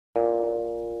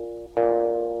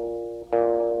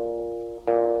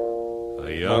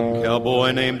A young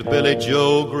cowboy named Billy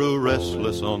Joe grew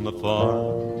restless on the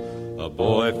farm, a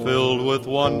boy filled with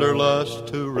wanderlust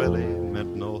who really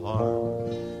meant no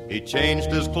harm. He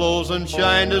changed his clothes and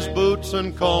shined his boots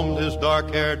and combed his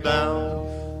dark hair down,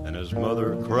 and his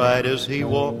mother cried as he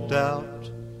walked out,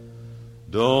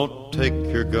 "Don't take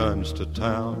your guns to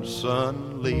town,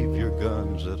 son, leave your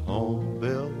guns at home,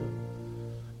 Bill.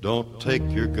 Don't take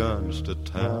your guns to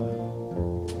town."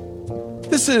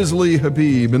 This is Lee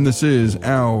Habib, and this is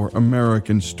Our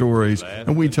American Stories,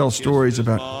 and we tell stories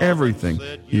about everything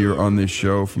here on this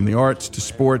show, from the arts to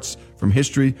sports, from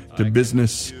history to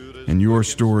business, and your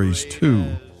stories too.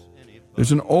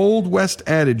 There's an Old West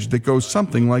adage that goes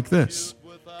something like this: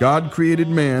 God created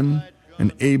man,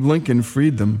 and Abe Lincoln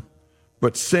freed them,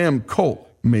 but Sam Colt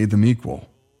made them equal.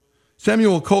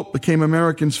 Samuel Colt became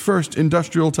America's first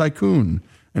industrial tycoon,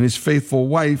 and his faithful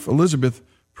wife, Elizabeth,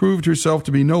 proved herself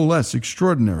to be no less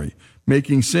extraordinary,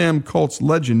 making Sam Colt's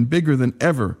legend bigger than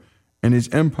ever and his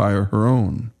empire her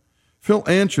own. Phil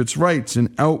Anschutz writes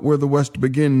in Out Where the West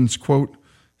Begins, quote,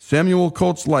 "Samuel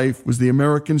Colt's life was the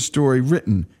American story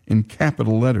written in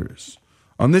capital letters.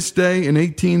 On this day in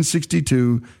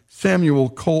 1862, Samuel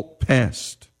Colt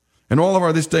passed." And all of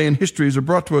our This Day in Histories are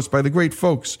brought to us by the great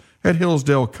folks at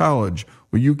Hillsdale College,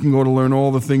 where you can go to learn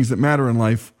all the things that matter in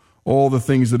life, all the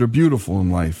things that are beautiful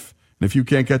in life. And if you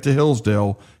can't get to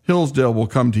Hillsdale, Hillsdale will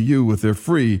come to you with their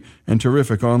free and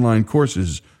terrific online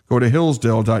courses. Go to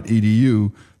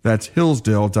hillsdale.edu. That's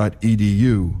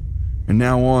hillsdale.edu. And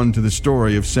now on to the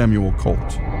story of Samuel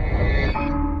Colt.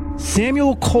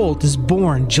 Samuel Colt is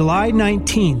born July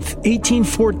 19th,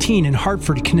 1814 in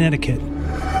Hartford, Connecticut.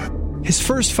 His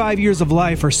first 5 years of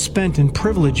life are spent in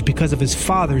privilege because of his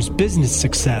father's business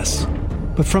success.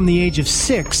 But from the age of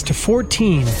 6 to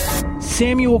 14,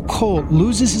 Samuel Colt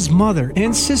loses his mother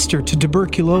and sister to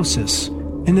tuberculosis,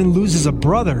 and then loses a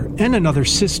brother and another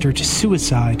sister to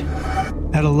suicide.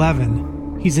 At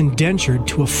 11, he's indentured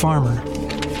to a farmer.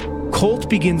 Colt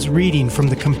begins reading from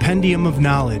the Compendium of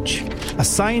Knowledge, a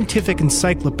scientific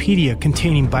encyclopedia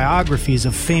containing biographies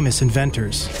of famous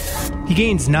inventors. He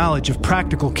gains knowledge of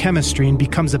practical chemistry and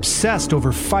becomes obsessed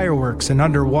over fireworks and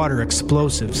underwater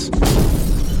explosives.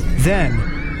 Then,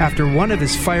 after one of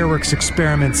his fireworks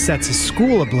experiments sets his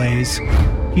school ablaze,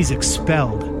 he's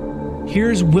expelled.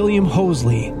 Here's William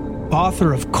Hoseley,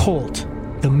 author of Colt,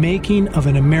 The Making of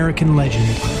an American Legend.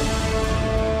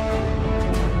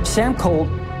 Sam Colt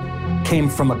came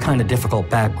from a kind of difficult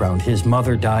background. His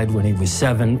mother died when he was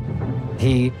 7.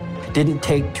 He didn't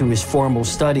take to his formal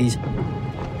studies,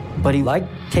 but he liked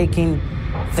taking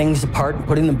things apart and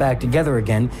putting them back together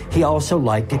again. He also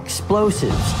liked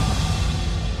explosives.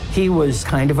 He was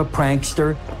kind of a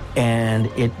prankster, and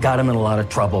it got him in a lot of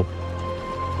trouble.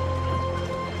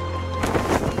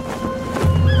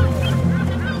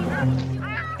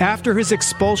 After his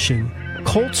expulsion,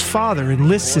 Colt's father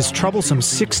enlists his troublesome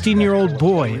 16-year-old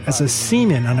boy as a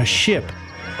seaman on a ship.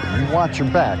 You watch your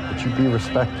back, but you be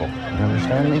respectful. You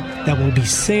understand me? That will be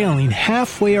sailing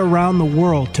halfway around the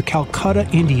world to Calcutta,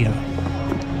 India.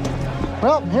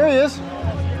 Well, here he is.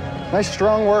 Nice,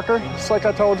 strong worker, just like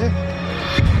I told you.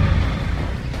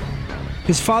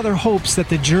 His father hopes that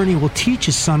the journey will teach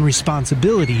his son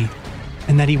responsibility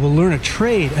and that he will learn a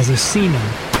trade as a seaman.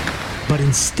 But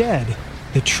instead,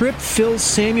 the trip fills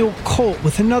Samuel Colt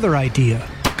with another idea.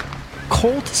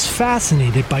 Colt is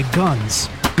fascinated by guns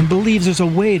and believes there's a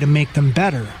way to make them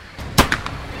better.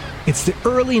 It's the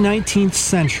early 19th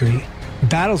century.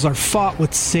 Battles are fought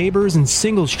with sabers and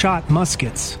single-shot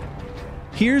muskets.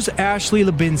 Here's Ashley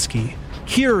Lubinsky,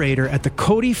 curator at the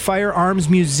Cody Firearms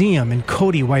Museum in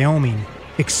Cody, Wyoming,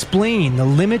 explaining the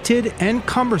limited and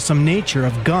cumbersome nature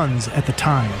of guns at the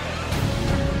time.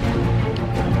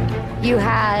 You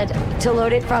had to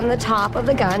load it from the top of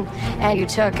the gun, and you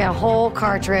took a whole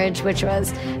cartridge, which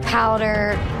was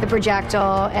powder, the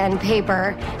projectile, and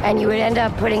paper, and you would end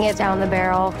up putting it down the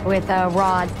barrel with a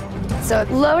rod. So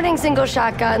loading single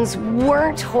shotguns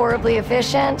weren't horribly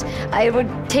efficient. It would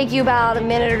take you about a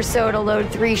minute or so to load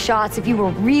 3 shots if you were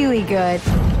really good.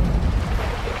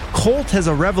 Colt has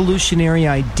a revolutionary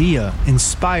idea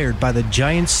inspired by the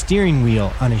giant steering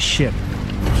wheel on his ship.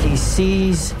 He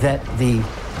sees that the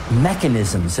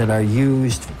mechanisms that are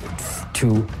used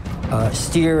to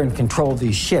steer and control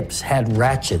these ships had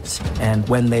ratchets, and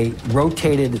when they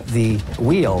rotated the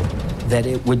wheel, that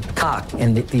it would cock,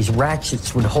 and these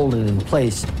ratchets would hold it in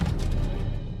place.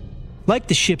 Like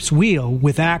the ship's wheel,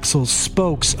 with axles,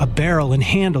 spokes, a barrel, and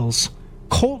handles,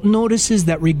 Colt notices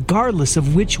that regardless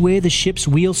of which way the ship's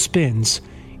wheel spins,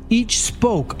 each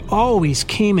spoke always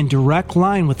came in direct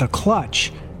line with a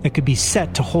clutch that could be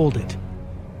set to hold it.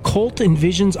 Colt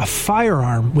envisions a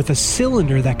firearm with a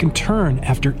cylinder that can turn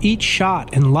after each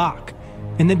shot and lock,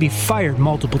 and then be fired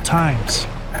multiple times.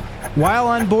 While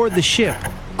on board the ship,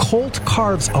 Colt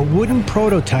carves a wooden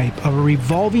prototype of a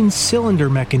revolving cylinder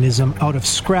mechanism out of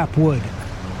scrap wood.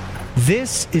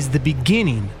 This is the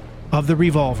beginning of the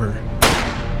Revolver.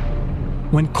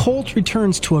 When Colt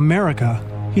returns to America,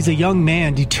 he's a young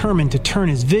man determined to turn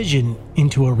his vision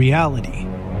into a reality.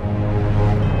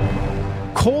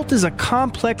 Colt is a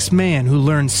complex man who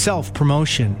learns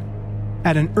self-promotion.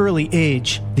 At an early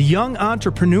age, the young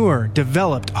entrepreneur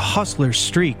developed a hustler's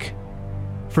streak.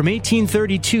 From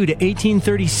 1832 to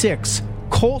 1836,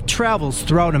 Colt travels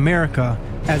throughout America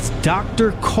as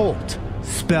Dr. Colt,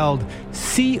 spelled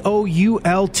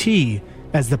C-O-U-L-T,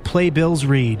 as the playbills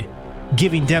read,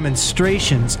 giving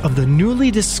demonstrations of the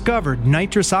newly discovered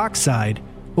nitrous oxide,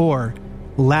 or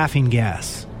laughing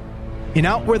gas. In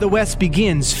Out Where the West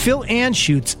Begins, Phil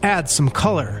Anschutz adds some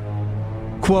color.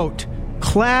 Quote,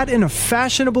 clad in a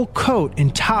fashionable coat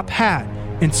and top hat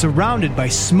and surrounded by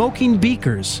smoking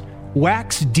beakers,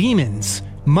 wax demons,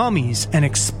 mummies, and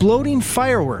exploding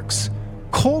fireworks,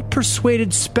 Colt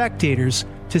persuaded spectators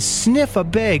to sniff a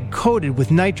bag coated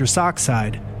with nitrous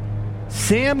oxide.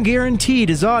 Sam guaranteed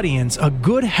his audience a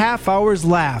good half-hour's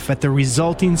laugh at the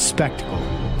resulting spectacle.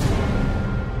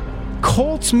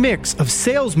 Colt's mix of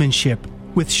salesmanship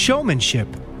with showmanship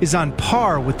is on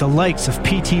par with the likes of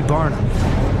P.T. Barnum.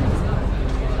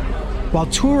 While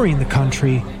touring the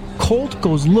country, Colt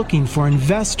goes looking for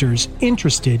investors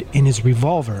interested in his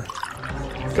revolver.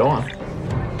 Go on.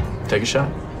 Take a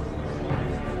shot.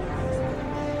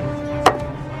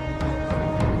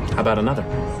 How about another?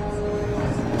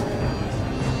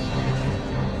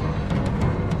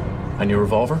 A new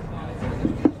revolver?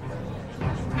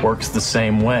 Works the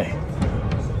same way.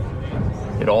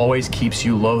 It always keeps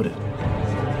you loaded.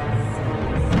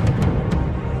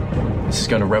 This is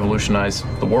going to revolutionize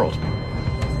the world.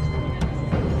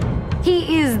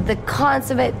 He is the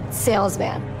consummate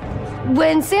salesman.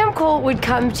 When Sam Colt would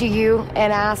come to you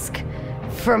and ask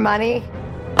for money,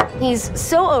 he's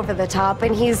so over the top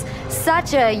and he's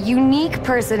such a unique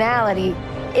personality,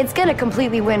 it's going to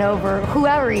completely win over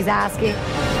whoever he's asking.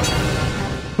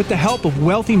 With the help of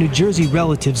wealthy New Jersey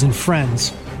relatives and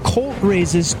friends, Colt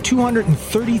raises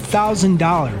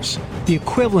 $230,000, the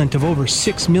equivalent of over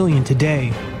 $6 million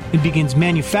today, and begins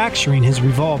manufacturing his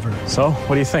revolver. So,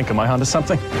 what do you think? Am I onto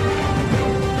something?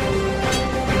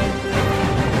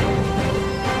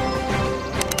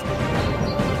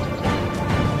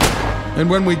 And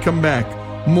when we come back,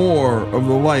 more of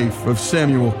the life of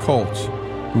Samuel Colt,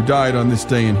 who died on this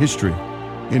day in history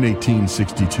in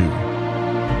 1862.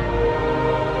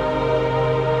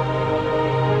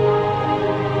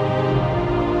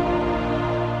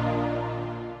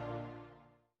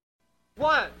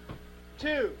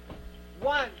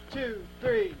 One, two,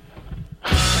 three.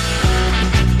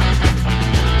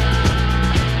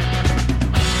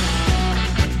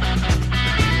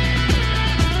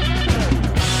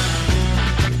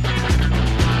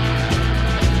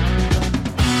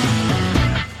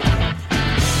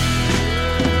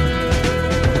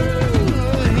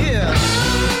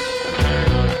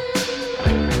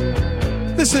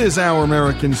 This is Our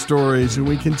American Stories, and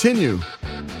we continue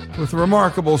with the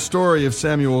remarkable story of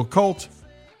Samuel Colt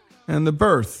and the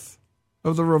birth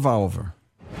of the Revolver.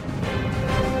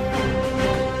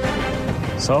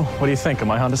 So, what do you think?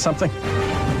 Am I onto something?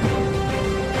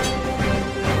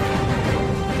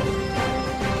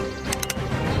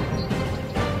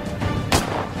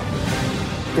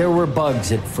 There were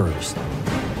bugs at first.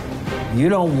 You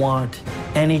don't want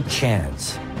any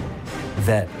chance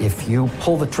that if you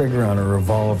pull the trigger on a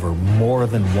revolver, more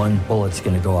than one bullet's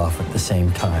going to go off at the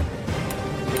same time,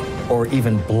 or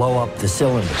even blow up the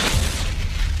cylinder.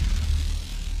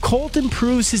 Colt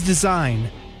improves his design,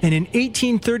 and in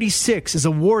 1836 is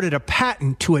awarded a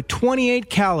patent to a .28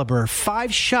 caliber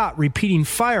 5-shot repeating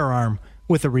firearm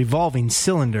with a revolving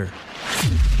cylinder.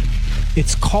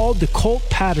 It's called the Colt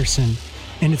Patterson,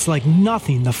 and it's like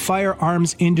nothing the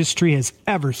firearms industry has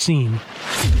ever seen.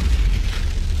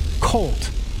 Colt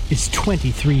is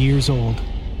 23 years old.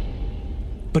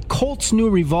 But Colt's new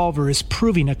revolver is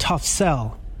proving a tough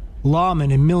sell.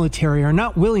 Lawmen and military are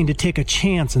not willing to take a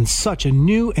chance on such a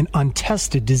new and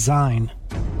untested design.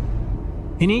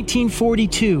 In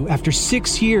 1842, after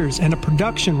 6 years and a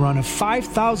production run of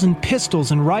 5,000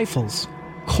 pistols and rifles,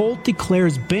 Colt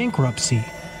declares bankruptcy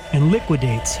and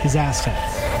liquidates his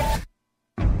assets.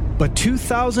 But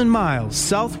 2,000 miles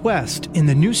southwest in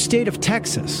the new state of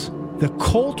Texas, the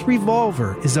Colt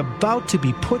revolver is about to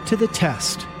be put to the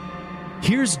test.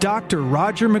 Here's Dr.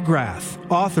 Roger McGrath,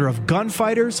 author of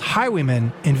Gunfighters,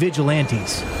 Highwaymen, and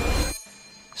Vigilantes.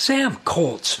 Sam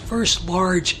Colt's first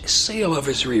large sale of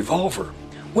his revolver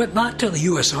went not to the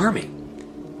U.S. Army,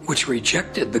 which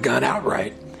rejected the gun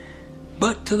outright,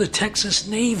 but to the Texas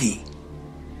Navy.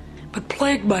 But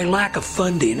plagued by lack of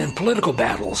funding and political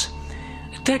battles,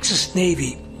 the Texas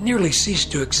Navy nearly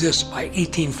ceased to exist by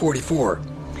 1844,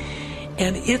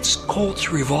 and its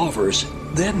Colt's revolvers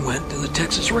then went to the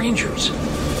Texas Rangers.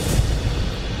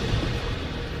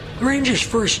 The Rangers'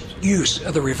 first use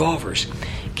of the revolvers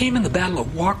came in the Battle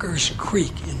of Walker's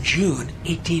Creek in June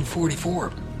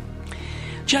 1844.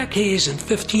 Jack Hayes and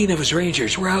 15 of his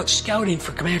Rangers were out scouting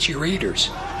for Comanche raiders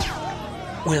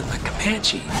when the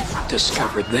Comanche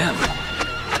discovered them.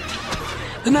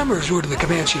 The numbers were to the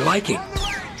Comanche liking.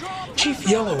 Chief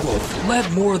Yellow Wolf led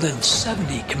more than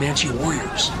 70 Comanche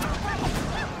warriors.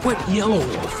 What Yellow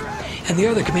Wolf and the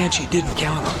other Comanche didn't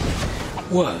count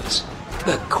on was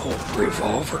the Colt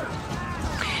revolver.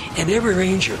 And every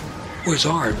Ranger was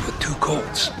armed with 2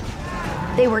 Colts.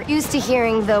 They were used to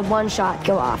hearing the one shot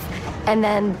go off, and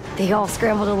then they all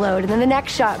scramble to load, and then the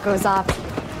next shot goes off.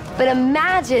 But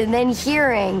imagine then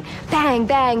hearing bang,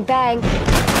 bang, bang.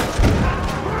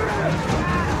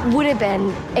 Would have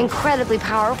been incredibly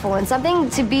powerful and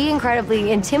something to be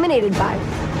incredibly intimidated by.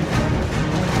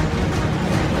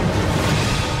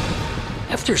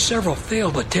 After several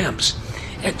failed attempts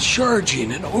at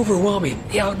charging and overwhelming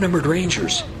the outnumbered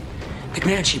Rangers, the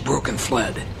Comanche broke and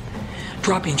fled,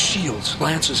 dropping shields,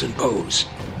 lances, and bows.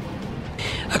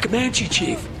 A Comanche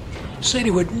chief said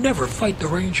he would never fight the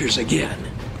Rangers again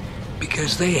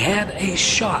because they had a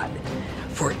shot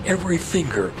for every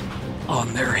finger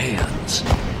on their hands.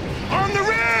 On the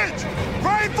ridge!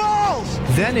 Rifles!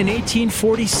 Then in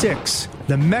 1846,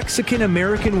 the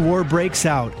Mexican-American War breaks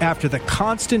out after the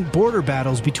constant border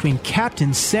battles between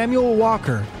Captain Samuel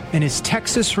Walker and his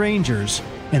Texas Rangers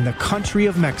in the country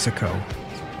of Mexico.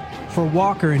 For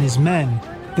Walker and his men,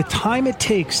 the time it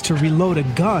takes to reload a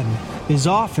gun is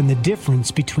often the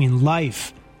difference between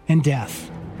life and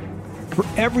death. For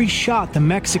every shot the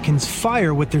Mexicans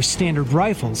fire with their standard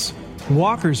rifles,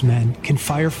 Walker's men can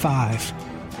fire 5.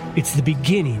 It's the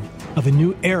beginning of a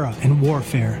new era in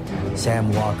warfare.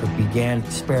 Sam Walker began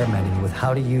experimenting with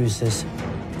how to use this.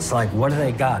 It's like, what do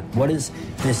they got? What is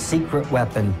this secret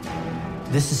weapon?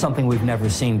 This is something we've never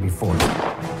seen before.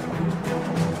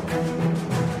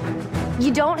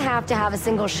 You don't have to have a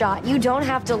single shot. You don't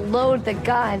have to load the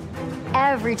gun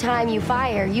every time you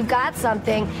fire. You've got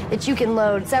something that you can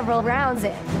load several rounds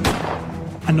in.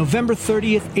 On November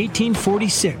 30th,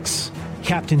 1846,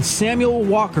 Captain Samuel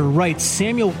Walker writes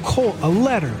Samuel Colt a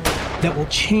letter that will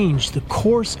change the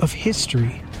course of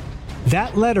history.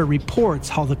 That letter reports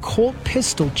how the Colt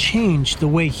pistol changed the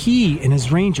way he and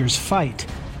his Rangers fight.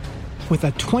 With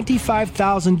a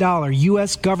 $25,000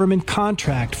 U.S. government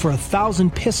contract for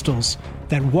 1,000 pistols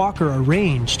that Walker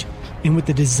arranged, and with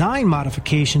the design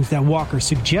modifications that Walker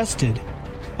suggested,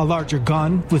 a larger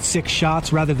gun with 6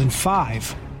 shots rather than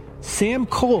 5, Sam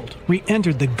Colt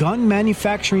re-entered the gun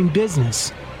manufacturing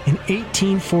business in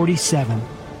 1847.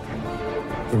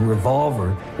 The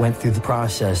revolver went through the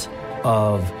process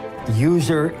of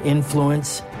user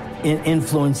influence,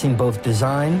 influencing both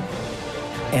design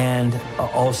and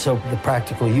also the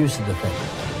practical use of the thing.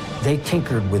 They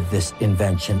tinkered with this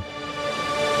invention.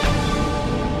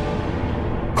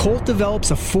 Colt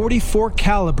develops a .44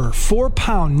 caliber,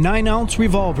 4-pound, 9-ounce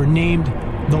revolver named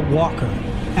the Walker,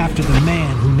 after the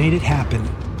man who made it happen.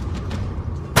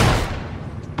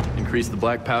 Increase the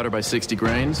black powder by 60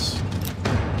 grains.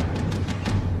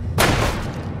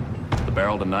 The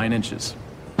barrel to 9 inches.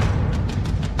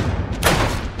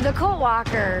 The Colt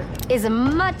Walker is a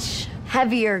much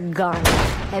heavier gun,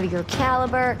 heavier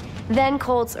caliber than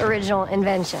Colt's original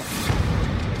invention.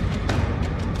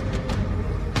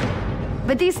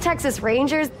 But these Texas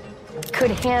Rangers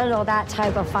could handle that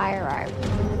type of firearm.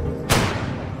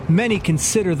 Many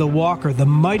consider the Walker the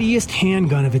mightiest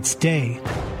handgun of its day,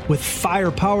 with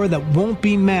firepower that won't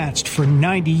be matched for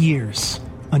 90 years,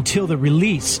 until the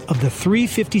release of the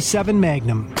 .357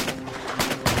 Magnum.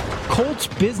 Colt's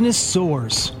business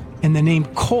soars, and the name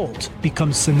Colt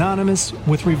becomes synonymous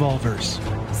with revolvers.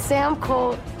 Sam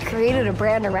Colt created a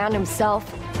brand around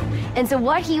himself. And so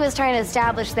what he was trying to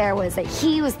establish there was that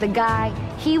he was the guy,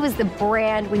 he was the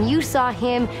brand. When you saw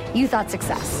him, you thought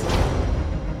success.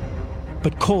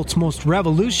 But Colt's most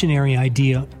revolutionary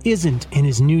idea isn't in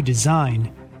his new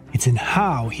design, it's in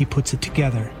how he puts it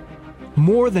together.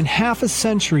 More than half a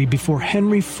century before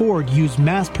Henry Ford used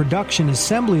mass production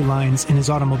assembly lines in his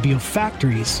automobile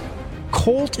factories,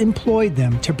 Colt employed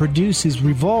them to produce his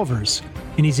revolvers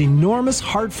in his enormous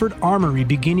Hartford armory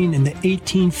beginning in the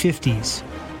 1850s.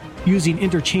 Using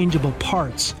interchangeable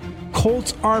parts,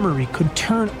 Colt's armory could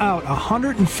turn out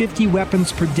 150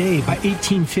 weapons per day by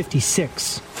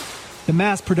 1856. The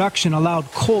mass production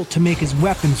allowed Colt to make his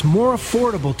weapons more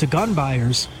affordable to gun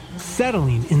buyers,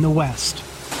 settling in the West.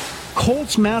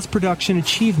 Colt's mass production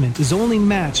achievement is only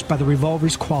matched by the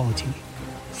revolver's quality.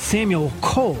 Samuel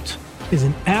Colt is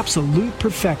an absolute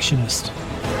perfectionist.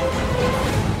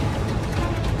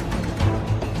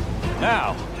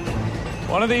 Now,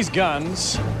 one of these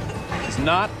guns is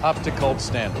not up to Colt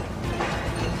standard.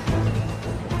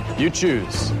 You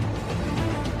choose.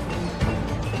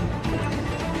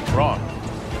 Wrong.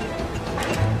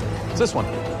 It's this one.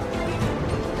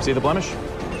 See the blemish?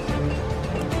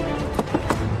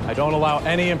 I don't allow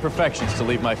any imperfections to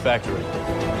leave my factory.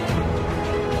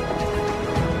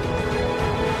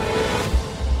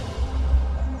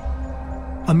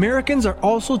 Americans are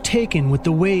also taken with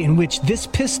the way in which this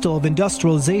pistol of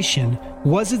industrialization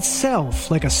was itself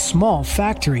like a small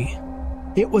factory.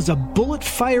 It was a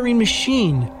bullet-firing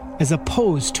machine as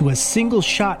opposed to a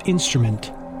single-shot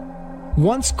instrument.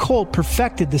 Once Colt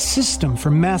perfected the system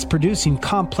for mass-producing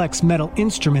complex metal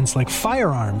instruments like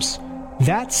firearms,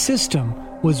 that system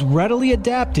was readily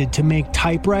adapted to make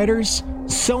typewriters,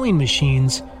 sewing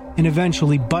machines, and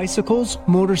eventually bicycles,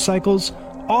 motorcycles,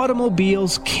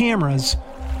 automobiles, cameras,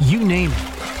 you name it.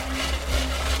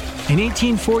 In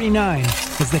 1849,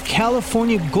 as the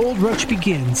California Gold Rush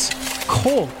begins,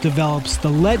 Colt develops the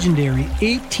legendary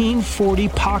 1840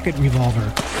 pocket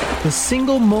revolver, the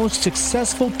single most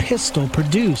successful pistol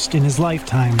produced in his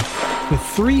lifetime, with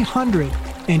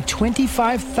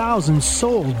 325,000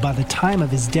 sold by the time of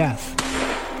his death.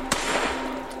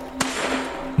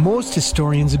 Most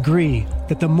historians agree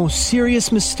that the most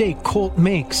serious mistake Colt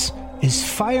makes is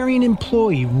firing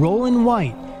employee Roland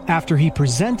White after he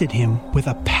presented him with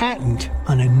a patent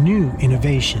on a new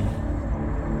innovation.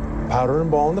 Powder and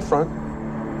ball in the front,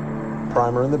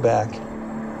 primer in the back.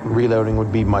 Reloading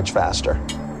would be much faster.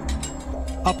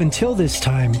 Up until this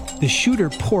time, the shooter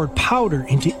poured powder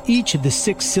into each of the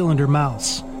 6-cylinder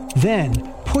mouths, then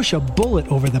push a bullet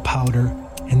over the powder,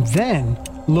 and then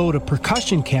load a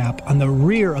percussion cap on the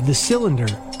rear of the cylinder,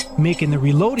 making the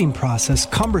reloading process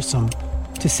cumbersome,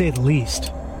 to say the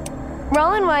least.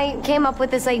 Roland White came up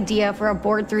with this idea for a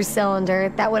bored-through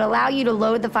cylinder that would allow you to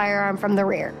load the firearm from the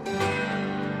rear.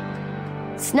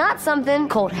 It's not something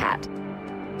Colt had.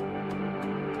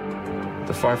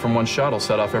 The fire from one shot will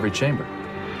set off every chamber.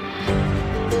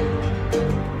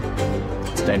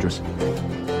 It's dangerous.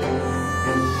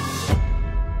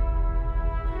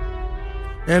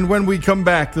 And when we come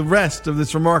back, the rest of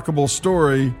this remarkable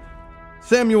story,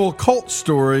 Samuel Colt's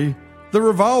story, the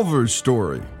Revolver's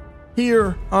story,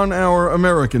 here on Our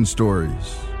American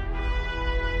Stories.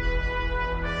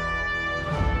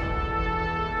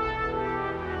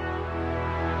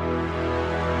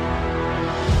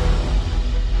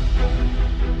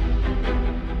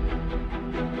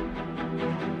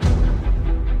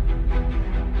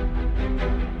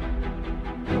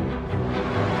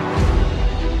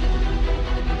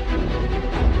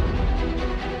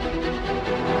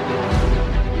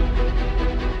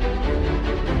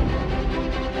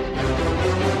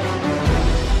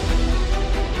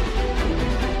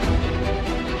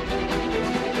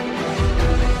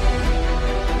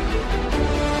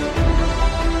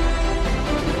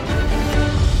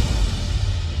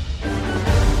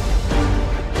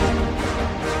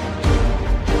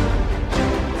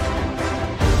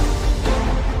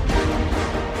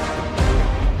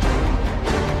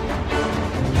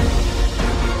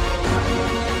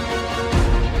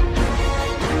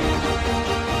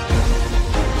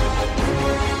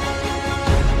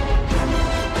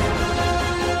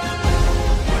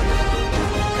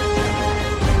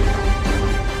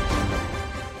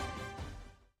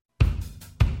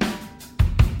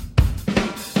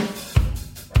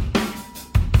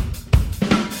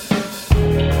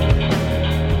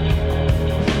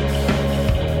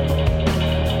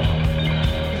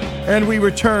 And we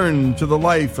return to the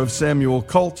life of Samuel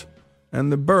Colt and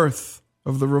the birth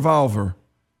of the revolver,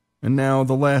 and now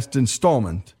the last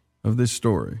installment of this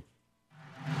story.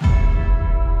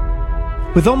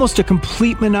 With almost a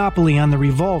complete monopoly on the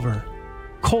revolver,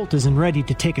 Colt isn't ready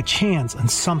to take a chance on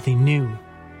something new.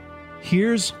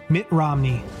 Here's Mitt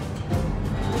Romney.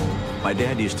 My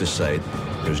dad used to say,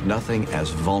 there's nothing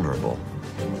as vulnerable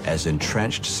as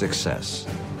entrenched success.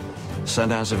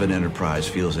 Sometimes if an enterprise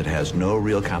feels it has no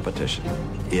real competition,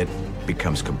 it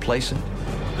becomes complacent,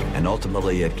 and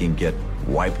ultimately it can get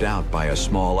wiped out by a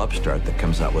small upstart that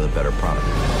comes out with a better product.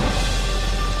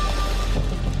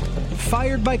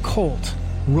 Fired by Colt,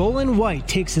 Roland White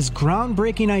takes his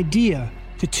groundbreaking idea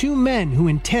to two men who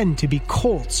intend to be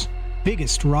Colt's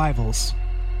biggest rivals,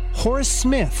 Horace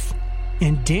Smith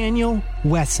and Daniel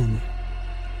Wesson.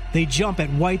 They jump at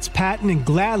White's patent and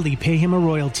gladly pay him a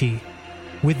royalty.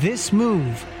 With this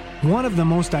move, one of the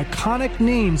most iconic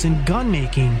names in gun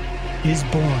making is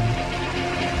born: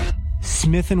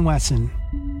 Smith & Wesson.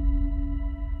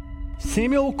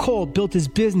 Samuel Colt built his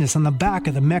business on the back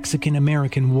of the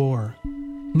Mexican-American War.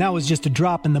 Now was just a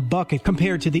drop in the bucket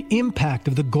compared to the impact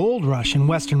of the gold rush and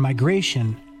Western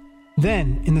migration.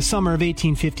 Then, in the summer of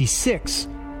 1856,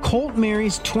 Colt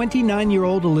marries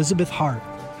 29-year-old Elizabeth Hart,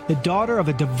 the daughter of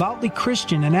a devoutly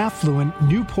Christian and affluent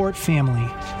Newport family.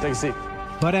 Take a seat.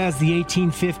 But as the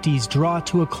 1850s draw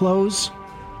to a close,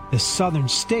 the southern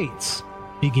states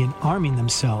begin arming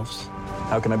themselves.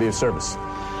 How can I be of service?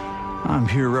 I'm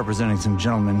here representing some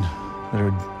gentlemen that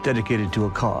are dedicated to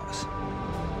a cause.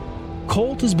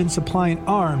 Colt has been supplying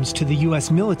arms to the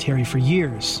U.S. military for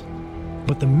years,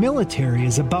 but the military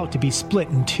is about to be split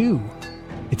in two.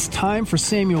 It's time for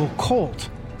Samuel Colt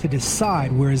to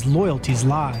decide where his loyalties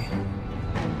lie.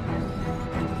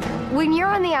 When you're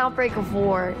on the outbreak of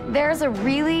war, there's a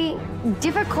really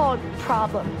difficult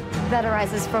problem that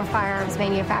arises for firearms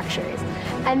manufacturers,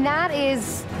 and that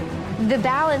is the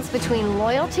balance between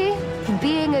loyalty and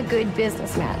being a good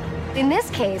businessman. In this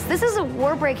case, this is a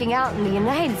war breaking out in the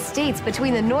United States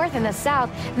between the North and the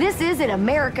South. This isn't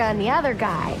America and the other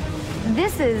guy.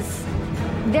 This is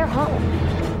their home.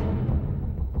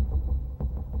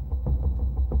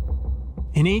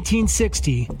 In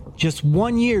 1860, just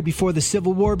 1 year before the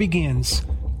Civil War begins,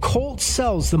 Colt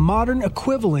sells the modern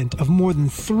equivalent of more than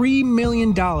 $3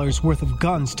 million worth of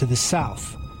guns to the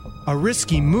South. A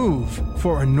risky move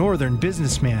for a Northern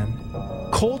businessman.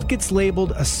 Colt gets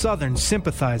labeled a Southern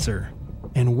sympathizer,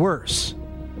 and worse,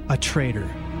 a traitor.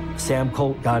 Sam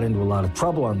Colt got into a lot of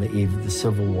trouble on the eve of the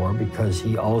Civil War because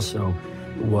he also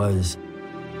was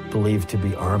believed to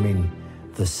be arming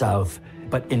the South.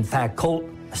 But in fact, Colt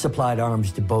supplied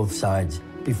arms to both sides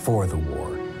before the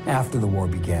war. After the war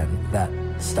began, that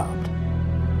stopped.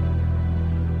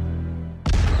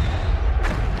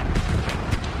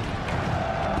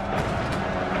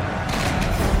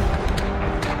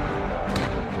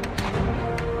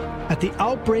 At the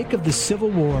outbreak of the Civil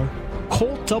War,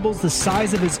 Colt doubles the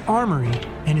size of his armory,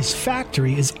 and his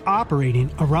factory is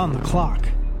operating around the clock.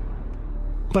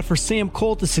 But for Sam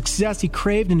Colt, the success he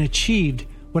craved and achieved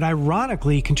would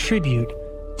ironically contribute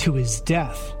to his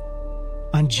death.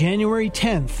 On January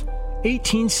 10th,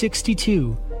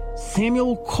 1862,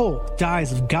 Samuel Colt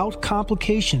dies of gout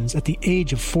complications at the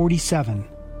age of 47.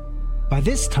 By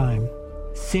this time,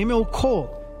 Samuel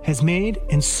Colt has made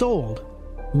and sold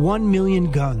 1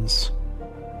 million guns.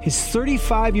 His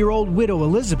 35-year-old widow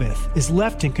Elizabeth is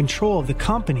left in control of the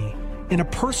company and a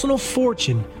personal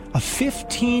fortune of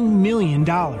 $15 million,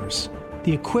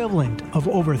 the equivalent of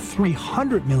over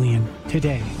 $300 million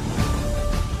today.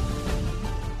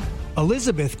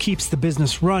 Elizabeth keeps the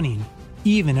business running,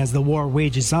 even as the war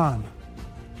wages on.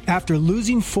 After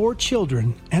losing 4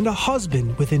 children and a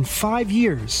husband within 5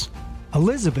 years,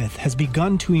 Elizabeth has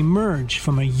begun to emerge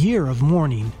from a year of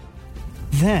mourning.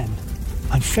 Then,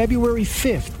 on February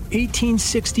 5th,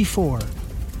 1864,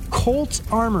 Colt's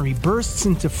armory bursts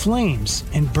into flames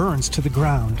and burns to the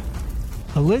ground.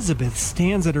 Elizabeth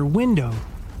stands at her window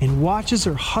and watches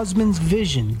her husband's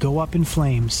vision go up in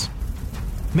flames.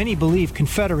 Many believe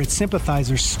Confederate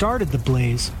sympathizers started the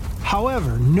blaze.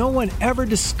 However, no one ever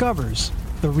discovers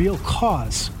the real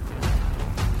cause.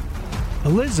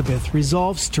 Elizabeth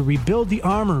resolves to rebuild the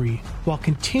armory while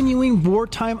continuing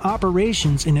wartime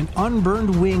operations in an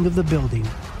unburned wing of the building.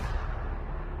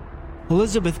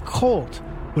 Elizabeth Colt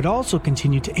would also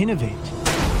continue to innovate,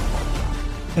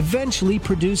 eventually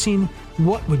producing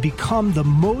what would become the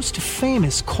most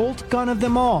famous Colt gun of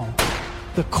them all,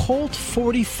 the Colt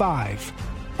 45,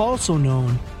 also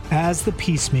known as the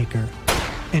Peacemaker,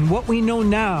 and what we know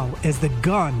now as the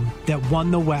gun that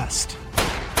won the West.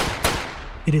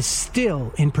 It is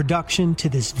still in production to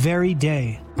this very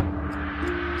day.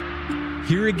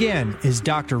 Here again is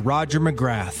Dr. Roger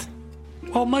McGrath.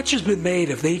 While much has been made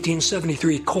of the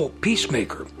 1873 Colt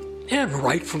Peacemaker, and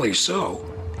rightfully so,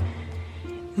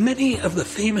 many of the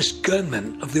famous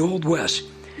gunmen of the Old West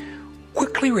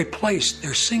quickly replaced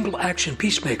their single-action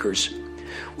Peacemakers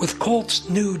with Colt's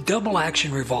new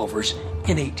double-action revolvers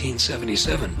in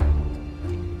 1877.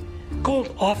 Colt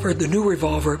offered the new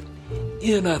revolver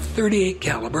in a .38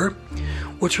 caliber,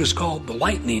 which was called the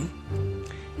Lightning,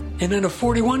 and in a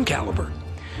 .41 caliber,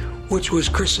 which was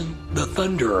christened the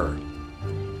Thunderer.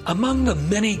 Among the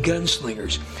many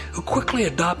gunslingers who quickly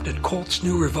adopted Colt's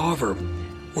new revolver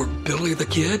were Billy the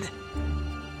Kid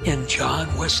and John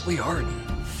Wesley Hardin.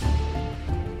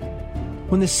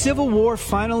 When the Civil War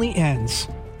finally ends,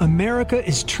 America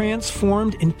is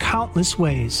transformed in countless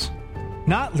ways,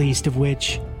 not least of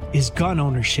which is gun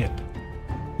ownership.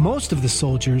 Most of the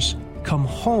soldiers come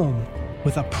home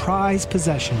with a prized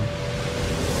possession.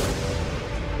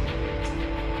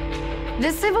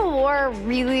 The Civil War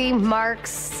really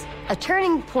marks a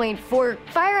turning point for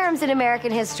firearms in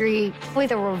American history,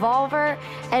 with a revolver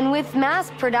and with mass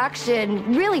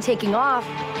production really taking off.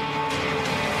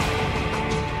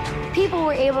 People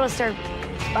were able to start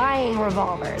buying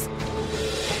revolvers.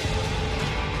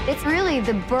 It's really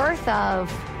the birth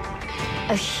of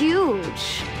a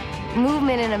huge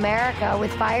movement in America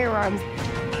with firearms.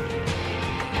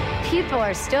 People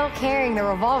are still carrying the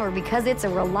revolver because it's a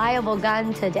reliable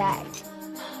gun today.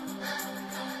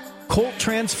 Colt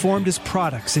transformed his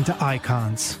products into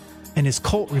icons, and his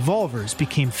Colt revolvers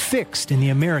became fixed in the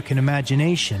American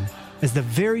imagination as the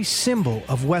very symbol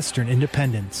of Western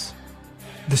independence.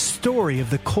 The story of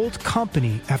the Colt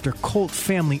Company after Colt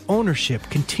family ownership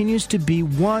continues to be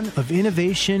one of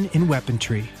innovation in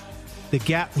weaponry. The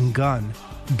Gatling gun,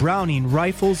 Browning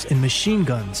rifles and machine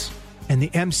guns, and the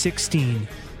M16.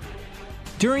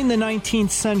 During the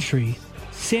 19th century,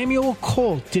 Samuel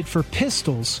Colt did for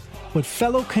pistols what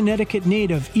fellow Connecticut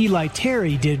native Eli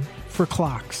Terry did for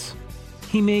clocks.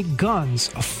 He made guns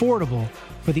affordable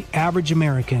for the average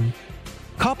American.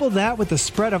 Couple that with the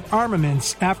spread of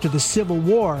armaments after the Civil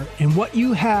War, and what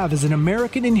you have is an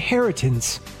American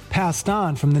inheritance passed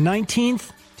on from the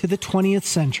 19th to the 20th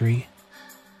century.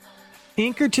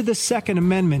 Anchored to the Second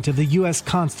Amendment of the U.S.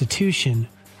 Constitution,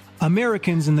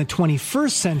 Americans in the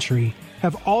 21st century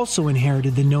have also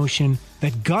inherited the notion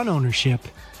that gun ownership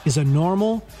is a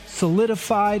normal,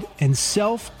 solidified, and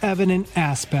self-evident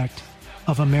aspect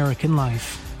of American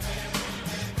life.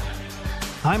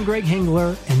 I'm Greg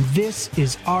Hingler, and this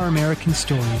is Our American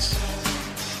Stories.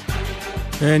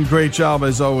 And great job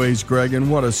as always, Greg,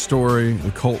 and what a story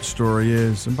the Colt story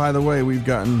is. And by the way, we've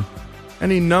gotten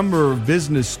any number of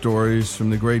business stories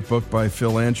from the great book by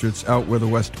Phil Anschutz, Out Where the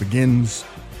West Begins.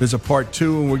 There's a part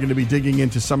 2, and we're going to be digging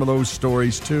into some of those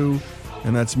stories too,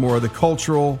 and that's more of the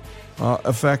cultural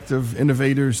effect of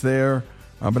innovators there.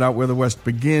 But Out Where the West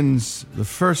Begins, the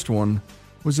first one,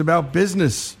 was about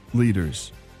business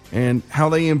leaders and how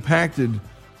they impacted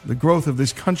the growth of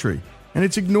this country. And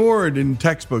it's ignored in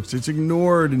textbooks. It's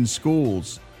ignored in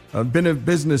schools.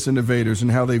 Business innovators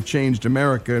and how they've changed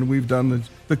America. And we've done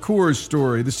the Coors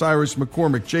story, the Cyrus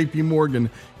McCormick, J.P. Morgan,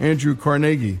 Andrew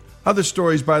Carnegie. Other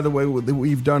stories, by the way, that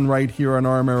we've done right here on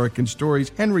Our American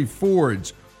Stories. Henry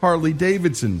Ford's, Harley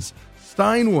Davidson's,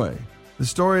 Steinway, the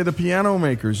story of the piano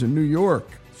makers in New York.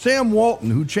 Sam Walton,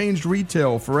 who changed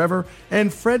retail forever.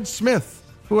 And Fred Smith,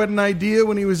 who had an idea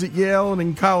when he was at Yale and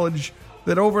in college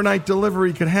that overnight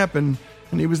delivery could happen,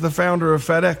 and he was the founder of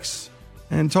FedEx,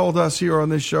 and told us here on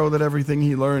this show that everything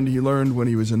he learned when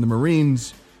he was in the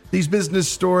Marines. These business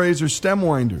stories are stem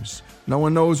winders. No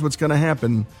one knows what's going to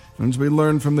happen. As we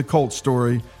learned from the Colt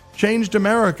story, changed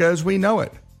America as we know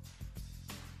it.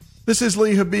 This is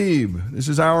Lee Habib. This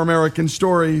is Our American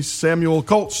Stories, Samuel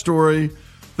Colt story,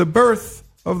 the birth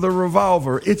of the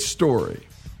revolver, its story.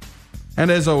 And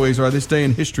as always, our This Day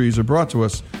in Histories are brought to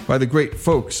us by the great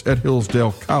folks at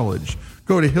Hillsdale College.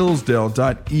 Go to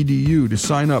hillsdale.edu to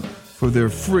sign up for their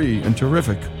free and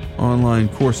terrific online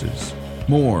courses.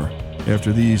 More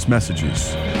after these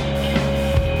messages.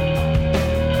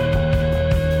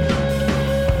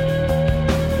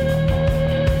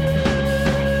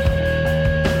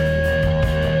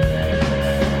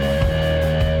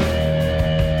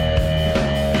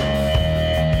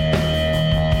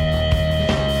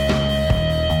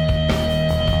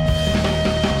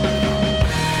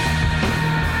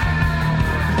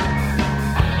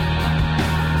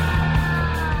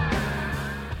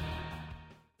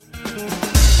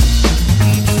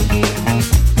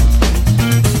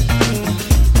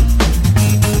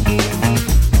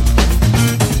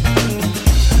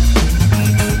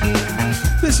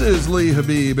 Lee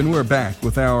Habib, and we're back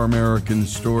with Our American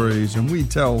Stories, and we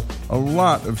tell a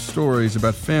lot of stories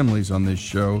about families on this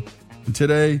show. And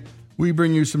today, we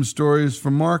bring you some stories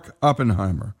from Mark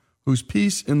Oppenheimer, whose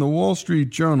piece in the Wall Street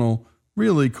Journal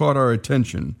really caught our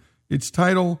attention. Its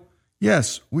title,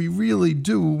 Yes, We Really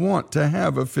Do Want to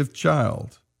Have a Fifth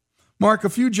Child. Mark, a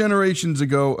few generations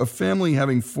ago, a family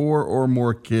having 4 or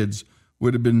more kids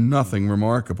would have been nothing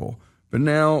remarkable. But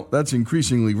now, that's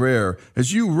increasingly rare.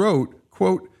 As you wrote,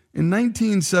 quote, in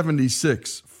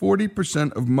 1976,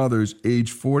 40% of mothers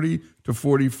aged 40 to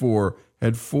 44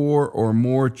 had 4 or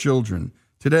more children.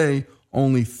 Today,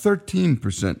 only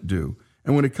 13% do.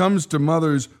 And when it comes to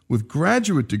mothers with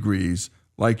graduate degrees,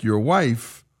 like your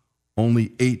wife,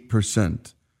 only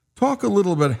 8%. Talk a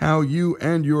little about how you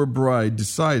and your bride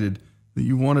decided that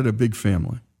you wanted a big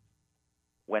family.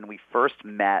 When we first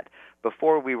met,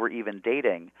 before we were even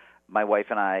dating, my wife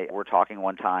and I were talking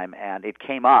one time, and it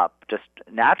came up just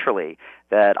naturally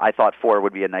that I thought 4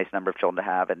 would be a nice number of children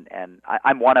to have, and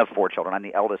I'm one of 4 children. I'm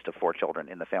the eldest of 4 children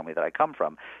in the family that I come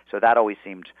from, so that always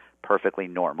seemed perfectly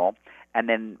normal. And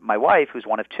then my wife, who's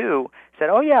one of 2, said,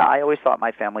 oh yeah, I always thought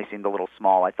my family seemed a little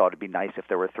small. I thought it'd be nice if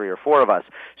there were 3 or 4 of us.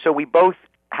 So we both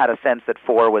had a sense that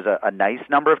 4 was a nice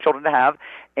number of children to have,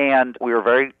 and we were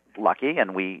very lucky,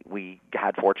 and we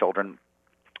had 4 children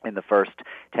in the first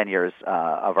 10 years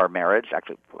of our marriage.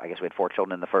 Actually, I guess we had 4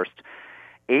 children in the first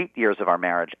 8 years of our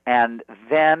marriage. And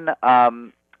then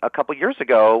a couple years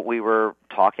ago, we were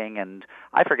talking, and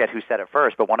I forget who said it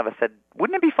first, but one of us said,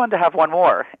 wouldn't it be fun to have one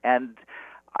more? And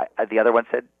the other one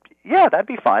said, yeah, that'd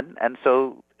be fun. And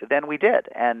so then we did.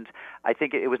 And I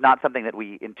think it was not something that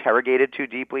we interrogated too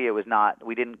deeply. It was not,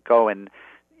 we didn't go and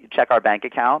check our bank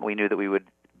account. We knew that we would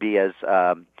be as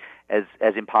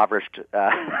impoverished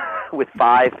with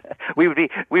 5. We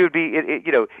would be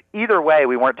either way,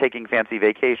 we weren't taking fancy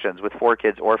vacations with 4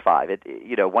 kids or 5.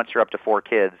 Once you're up to 4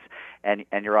 kids and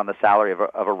you're on the salary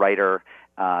of a writer,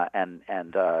 and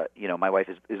my wife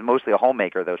is mostly a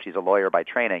homemaker, though she's a lawyer by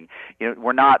training.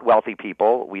 We're not wealthy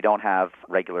people. We don't have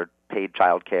regular paid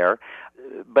child care.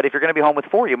 But if you're going to be home with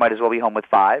 4, you might as well be home with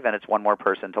 5, and it's one more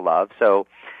person to love. So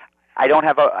I don't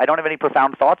have any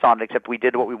profound thoughts on it, except we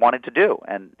did what we wanted to do,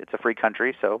 and it's a free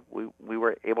country, so we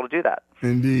were able to do that.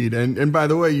 Indeed. And by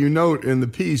the way, you note in the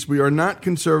piece, we are not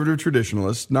conservative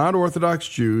traditionalists, not Orthodox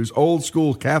Jews, old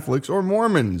school Catholics, or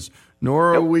Mormons,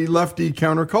 nor are we lefty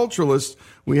counterculturalists.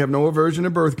 We have no aversion to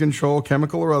birth control,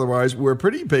 chemical or otherwise. We're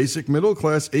pretty basic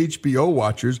middle-class HBO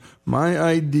watchers. My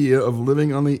idea of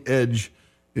living on the edge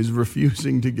is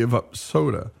refusing to give up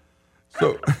soda.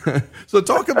 So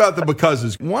talk about the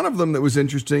becauses. One of them that was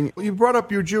interesting, you brought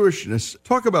up your Jewishness.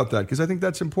 Talk about that, because I think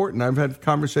that's important. I've had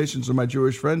conversations with my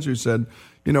Jewish friends who said,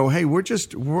 hey,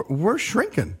 we're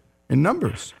shrinking in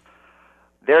numbers.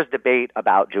 There's debate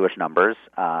about Jewish numbers.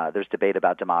 There's debate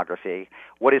about demography.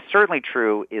 What is certainly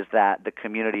true is that the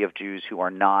community of Jews who are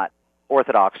not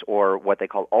Orthodox or what they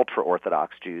call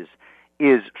ultra-Orthodox Jews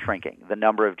is shrinking. The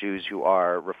number of Jews who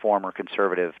are Reform or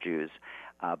conservative Jews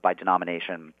by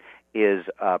denomination is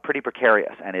pretty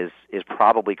precarious and is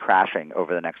probably crashing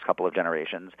over the next couple of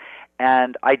generations.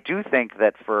 And I do think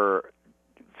that for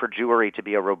Jewry to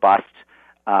be a robust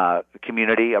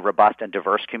community, a robust and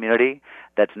diverse community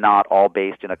that's not all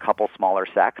based in a couple smaller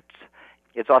sects,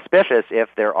 it's auspicious if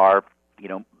there are,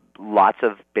 lots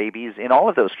of babies in all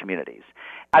of those communities.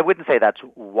 I wouldn't say that's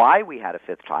why we had a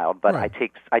 5th child, but right.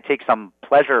 I take some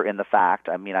pleasure in the fact.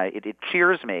 I mean, it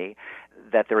cheers me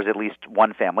that there is at least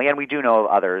one family, and we do know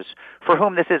of others for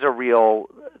whom this is a real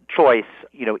choice,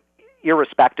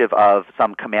 irrespective of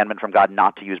some commandment from God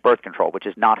not to use birth control, which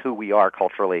is not who we are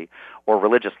culturally or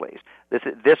religiously.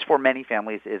 This for many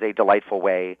families is a delightful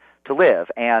way to live,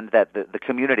 and that the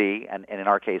community, and in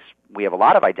our case, we have a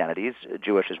lot of identities.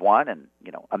 Jewish is one, and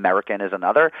American is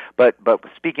another. But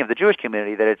speaking of the Jewish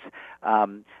community, that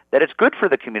it's good for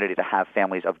the community to have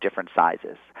families of different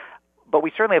sizes. But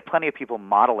we certainly have plenty of people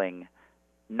modeling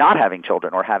not having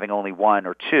children or having only 1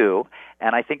 or 2,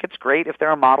 and I think it's great if there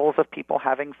are models of people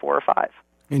having 4 or 5.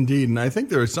 Indeed, and I think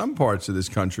there are some parts of this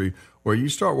country where you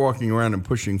start walking around and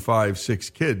pushing 5, 6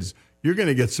 kids, you're going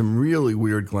to get some really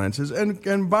weird glances,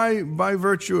 and by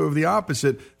virtue of the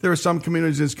opposite, there are some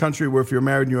communities in this country where if you're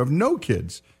married and you have no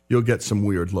kids, you'll get some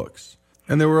weird looks.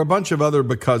 And there were a bunch of other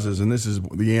becauses, and this is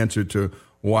the answer to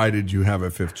why did you have a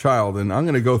 5th child? And I'm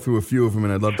going to go through a few of them,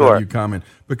 and I'd love to have you comment.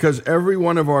 Because every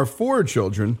one of our 4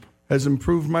 children has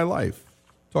improved my life.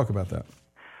 Talk about that.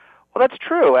 Well, that's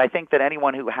true. I think that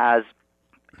anyone who has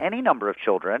any number of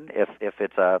children, if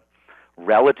it's a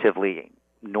relatively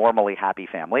normally happy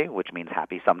family, which means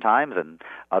happy sometimes and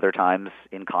other times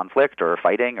in conflict or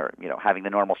fighting or having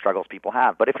the normal struggles people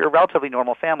have. But if you're a relatively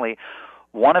normal family,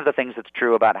 one of the things that's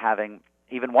true about having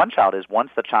even one child is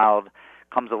once the child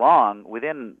comes along,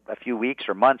 within a few weeks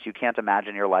or months, you can't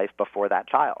imagine your life before that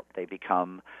child. They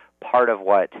become part of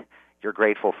what you're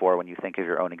grateful for when you think of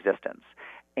your own existence.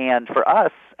 And for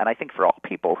us, and I think for all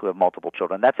people who have multiple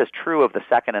children, that's as true of the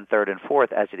 2nd and 3rd and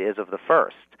 4th as it is of the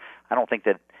 1st. I don't think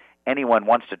that anyone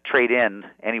wwants to trade in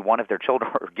any one of their children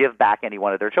or give back any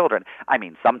one of their children. I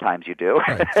mean, sometimes you do.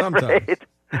 Right, sometimes. Right?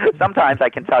 Sometimes I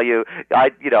can tell you,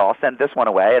 I'll send this one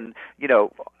away, and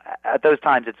at those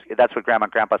times, that's what Grandma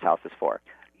and Grandpa's house is for.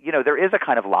 There is a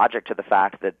kind of logic to the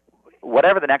fact that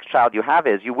whatever the next child you have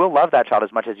is, you will love that child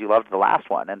as much as you loved the last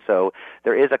one. And so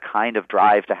there is a kind of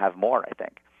drive to have more, I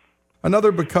think.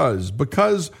 Another because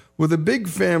with a big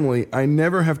family, I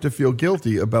never have to feel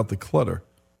guilty about the clutter.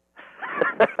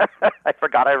 I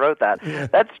forgot I wrote that. Yeah.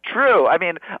 That's true. I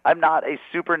mean, I'm not a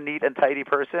super neat and tidy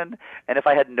person, and if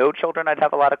I had no children, I'd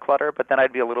have a lot of clutter, but then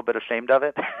I'd be a little bit ashamed of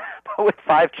it. But with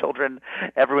 5 children,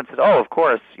 everyone says, "Oh, of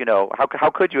course, how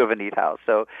could you have a neat house?"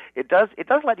 So it does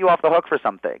let you off the hook for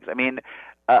some things. I mean,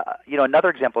 another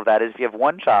example of that is if you have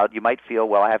one child, you might feel,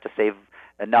 well, I have to save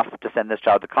enough to send this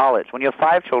child to college. When you have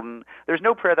 5 children, there's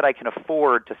no prayer that I can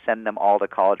afford to send them all to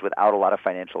college without a lot of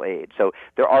financial aid. So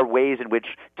there are ways in which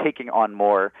taking on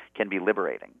more can be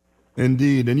liberating.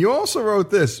 Indeed. And you also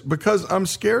wrote this, because I'm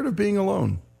scared of being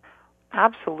alone.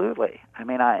 Absolutely. I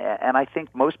mean, I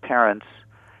think most parents,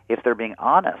 if they're being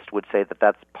honest, would say that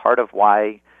that's part of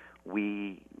why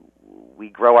we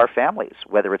grow our families,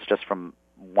 whether it's just from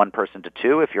one person to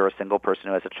 2, if you're a single person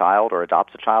who has a child or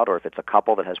adopts a child, or if it's a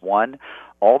couple that has 1,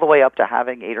 all the way up to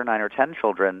having 8 or 9 or 10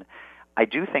 children. I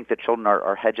do think that children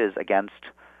are hedges against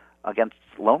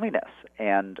loneliness,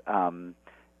 and I'm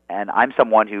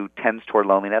someone who tends toward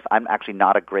loneliness. I'm actually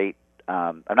not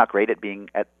I'm not great at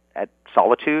being at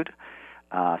solitude.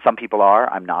 Some people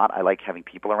are. I'm not. I like having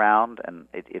people around, and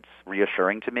it's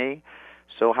reassuring to me.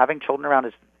 So having children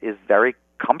around is very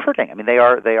comforting. I mean,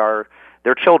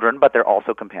 they're children, but they're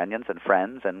also companions and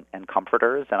friends and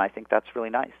comforters, and I think that's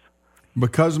really nice.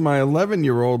 Because my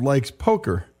 11-year-old likes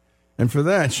poker, and for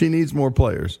that, she needs more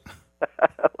players.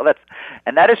 Well,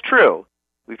 that is true.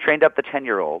 We've trained up the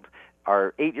 10-year-old.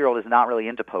 Our 8-year-old is not really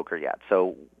into poker yet,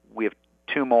 so we have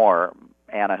 2 more,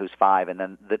 Anna, who's 5, and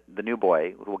then the new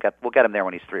boy. We'll get him there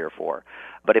when he's 3 or 4.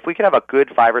 But if we could have a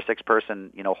good 5 or 6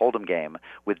 person, hold'em game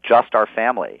with just our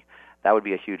family, that would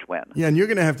be a huge win. Yeah, and you're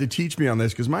going to have to teach me on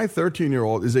this, because my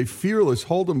 13-year-old is a fearless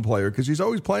hold'em player because he's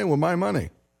always playing with my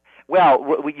money.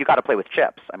 Well, you got to play with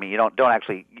chips. I mean, you don't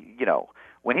actually,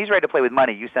 when he's ready to play with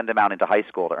money, you send him out into high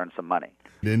school to earn some money.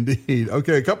 Indeed.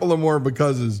 Okay, a couple of more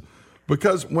becauses.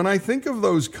 Because when I think of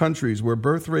those countries where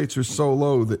birth rates are so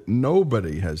low that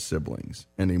nobody has siblings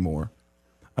anymore,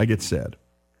 I get sad.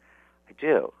 I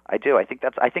do. I think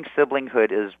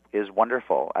siblinghood is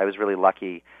wonderful. I was really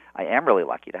lucky. I am really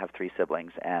lucky to have 3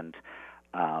 siblings, and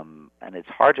it's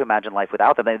hard to imagine life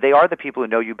without them. They are the people who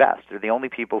know you best. They're the only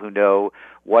people who know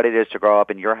what it is to grow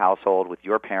up in your household with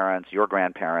your parents, your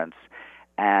grandparents,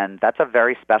 and that's a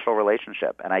very special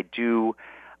relationship. And I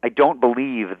don't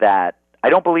believe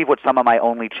what some of my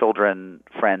only children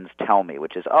friends tell me,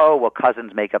 which is, oh, well,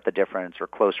 cousins make up the difference or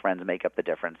close friends make up the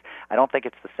difference. I don't think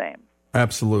it's the same.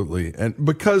 Absolutely. And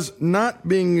because not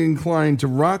being inclined to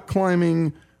rock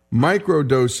climbing,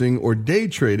 microdosing, or day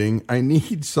trading, I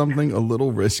need something a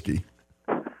little risky.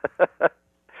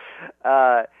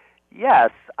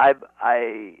 Yes, I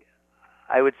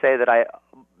would say that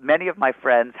many of my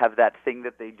friends have that thing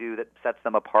that they do that sets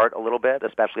them apart a little bit,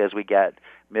 especially as we get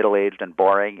middle-aged and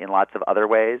boring in lots of other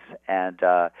ways. And,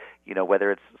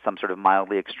 whether it's some sort of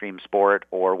mildly extreme sport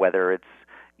or whether it's,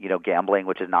 gambling,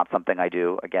 which is not something I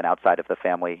do, again, outside of the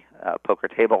family poker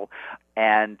table.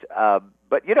 And,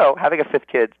 but, having a 5th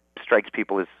kid strikes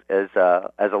people as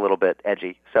a little bit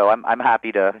edgy. So I'm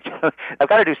happy to, I've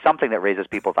got to do something that raises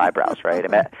people's eyebrows, right? I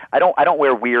mean, I don't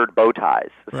wear weird bow ties.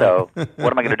 So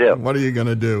what am I going to do? What are you going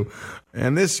to do?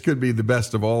 And this could be the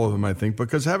best of all of them, I think,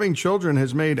 because having children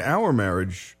has made our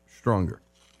marriage stronger.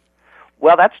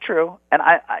 Well, that's true. And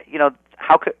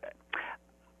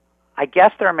I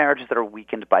guess there are marriages that are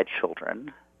weakened by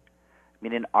children. I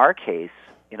mean, in our case,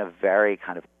 in a very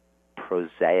kind of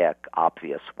prosaic,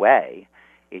 obvious way,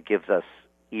 it gives us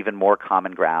even more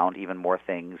common ground, even more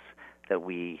things that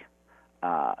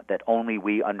that only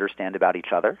we understand about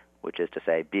each other, which is to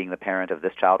say, being the parent of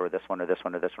this child or this one or this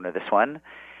one or this one or this one.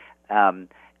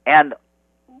 And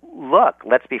look,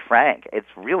 let's be frank, it's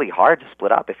really hard to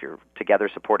split up if you're together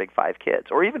supporting 5 kids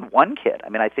or even 1 kid. I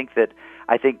mean, I think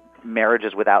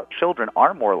marriages without children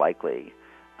are more likely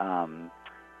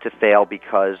to fail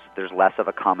because there's less of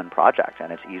a common project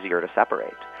and it's easier to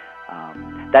separate.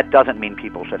 That doesn't mean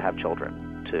people should have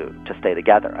children to stay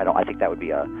together. I think that would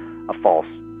be a false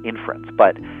inference.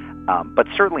 But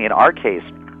certainly in our case,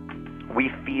 we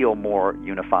feel more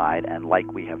unified and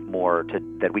like we have more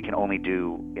that we can only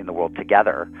do in the world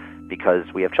together because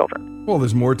we have children. Well,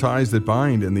 there's more ties that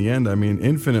bind in the end. I mean,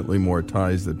 infinitely more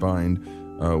ties that bind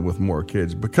with more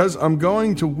kids. Because I'm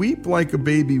going to weep like a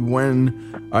baby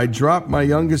when I drop my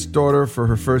youngest daughter for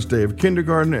her first day of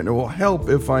kindergarten, and it will help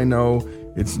if I know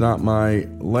it's not my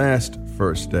last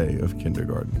first day of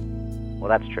kindergarten. Well,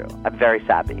 that's true. I'm very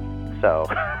sappy, so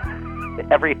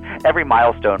every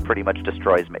milestone pretty much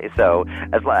destroys me. So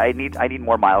I need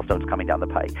more milestones coming down the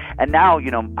pike. And now,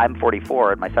 I'm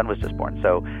 44 and my son was just born.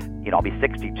 So, I'll be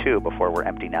 62 before we're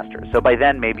empty nesters. So by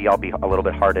then maybe I'll be a little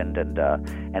bit hardened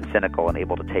and cynical and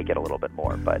able to take it a little bit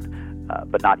more, but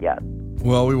not yet.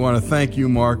 Well, we want to thank you,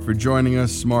 Mark, for joining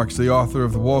us. Mark's the author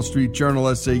of the Wall Street Journal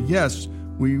essay, Yes,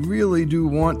 We Really Do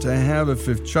Want to Have a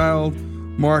Fifth Child.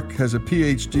 Mark has a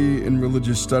PhD in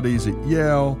religious studies at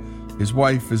Yale. His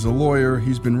wife is a lawyer.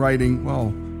 He's been writing,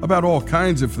 about all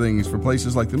kinds of things for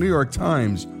places like the New York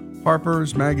Times,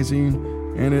 Harper's Magazine,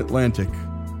 and Atlantic.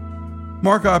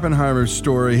 Mark Oppenheimer's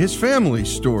story, his family's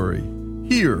story,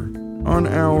 here on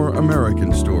Our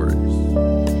American Stories.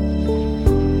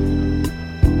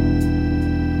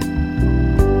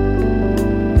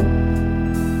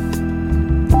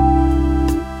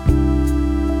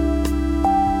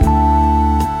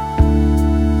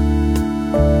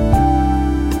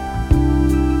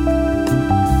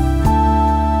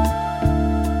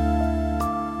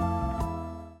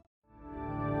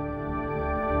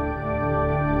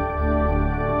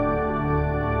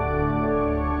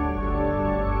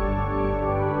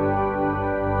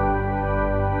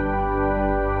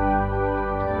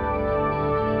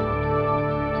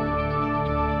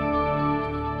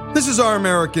 This is Our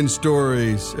American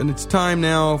Stories, and it's time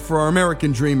now for our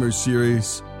American Dreamers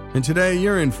series. And today,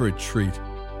 you're in for a treat.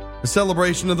 A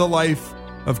celebration of the life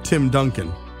of Tim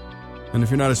Duncan. And if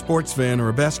you're not a sports fan or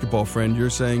a basketball friend, you're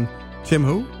saying, Tim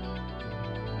who?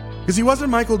 Because he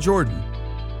wasn't Michael Jordan.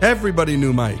 Everybody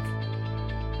knew Mike.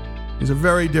 He's a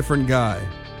very different guy.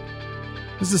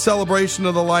 This is a celebration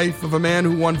of the life of a man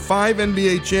who won 5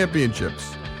 NBA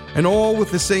championships, and all with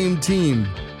the same team,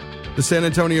 the San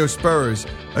Antonio Spurs,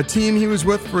 a team he was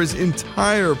with for his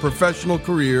entire professional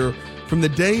career from the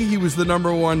day he was the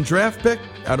number 1 draft pick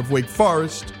out of Wake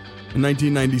Forest in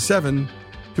 1997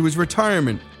 to his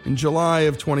retirement in July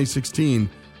of 2016.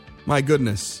 My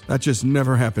goodness, that just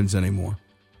never happens anymore.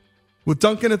 With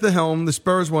Duncan at the helm, the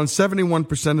Spurs won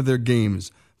 71% of their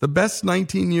games, the best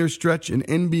 19-year stretch in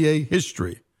NBA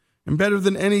history, and better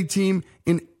than any team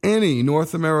in any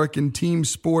North American team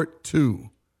sport, too.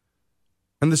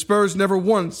 And the Spurs never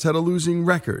once had a losing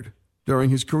record during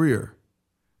his career.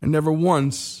 And never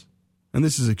once, and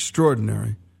this is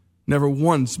extraordinary, never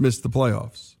once missed the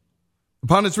playoffs.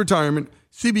 Upon his retirement,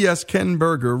 CBS Ken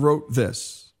Berger wrote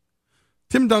this: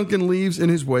 Tim Duncan leaves in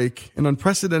his wake an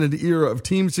unprecedented era of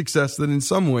team success that in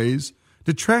some ways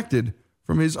detracted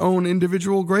from his own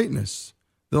individual greatness.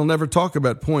 They'll never talk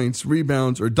about points,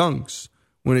 rebounds, or dunks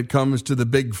when it comes to the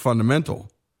big fundamental.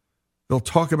 They'll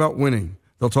talk about winning.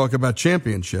 They'll talk about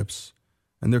championships,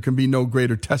 and there can be no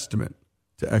greater testament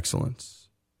to excellence.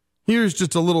 Here's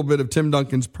just a little bit of Tim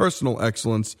Duncan's personal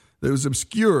excellence that was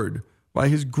obscured by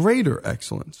his greater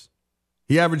excellence.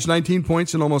 He averaged 19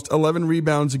 points and almost 11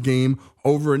 rebounds a game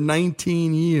over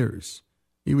 19 years.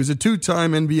 He was a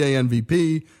 2-time NBA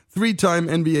MVP, 3-time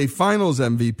NBA Finals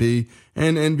MVP,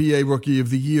 and NBA Rookie of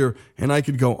the Year, and I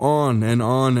could go on and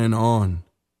on and on.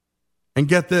 And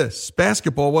get this,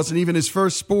 basketball wasn't even his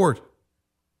first sport.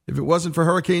 If it wasn't for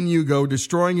Hurricane Hugo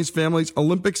destroying his family's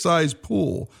Olympic-sized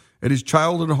pool at his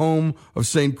childhood home of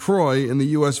St. Croix in the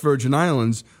U.S. Virgin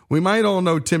Islands, we might all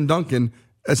know Tim Duncan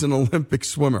as an Olympic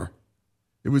swimmer.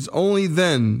 It was only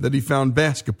then that he found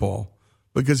basketball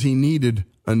because he needed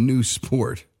a new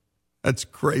sport. That's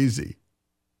crazy.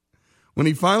 When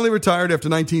he finally retired after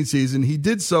 19 seasons, he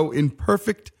did so in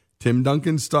perfect Tim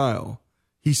Duncan style.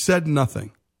 He said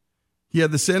nothing. He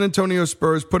had the San Antonio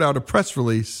Spurs put out a press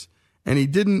release, and he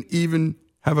didn't even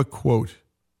have a quote.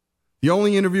 The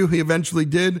only interview he eventually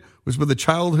did was with a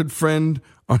childhood friend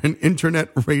on an internet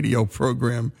radio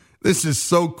program. This is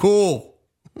so cool.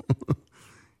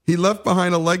 He left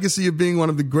behind a legacy of being one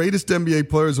of the greatest NBA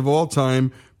players of all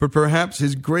time, but perhaps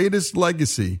his greatest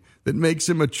legacy that makes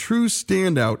him a true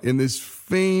standout in this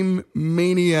fame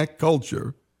maniac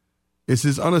culture is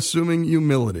his unassuming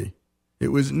humility. It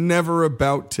was never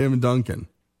about Tim Duncan.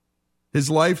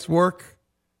 His life's work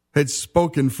had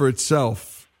spoken for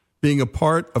itself, being a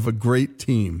part of a great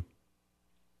team.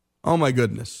 Oh my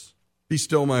goodness, be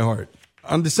still my heart.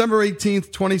 On December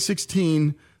 18th,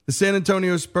 2016, the San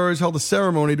Antonio Spurs held a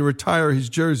ceremony to retire his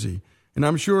jersey, and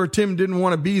I'm sure Tim didn't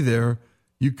want to be there.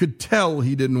 You could tell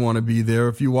he didn't want to be there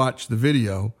if you watched the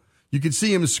video. You could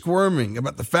see him squirming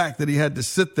about the fact that he had to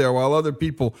sit there while other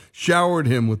people showered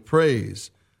him with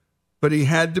praise. But he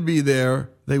had to be there.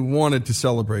 They wanted to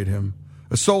celebrate him.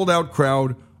 A sold-out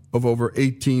crowd of over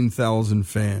 18,000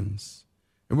 fans.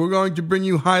 And we're going to bring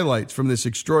you highlights from this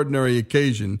extraordinary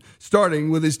occasion, starting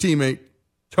with his teammate,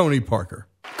 Tony Parker.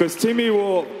 Because Timmy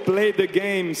will play the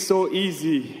game so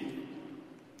easy.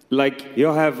 like,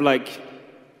 you'll have, like,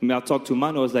 I talked to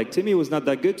Manu, I was like, Timmy was not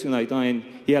that good tonight, and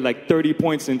he had like 30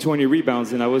 points and 20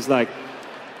 rebounds, and I was like,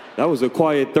 that was a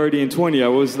quiet 30 and 20. I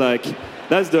was like,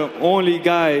 that's the only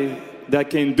guy that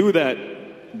can do that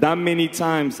many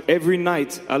times. Every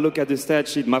night, I look at the stat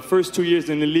sheet. My first 2 years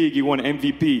in the league, he won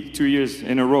MVP 2 years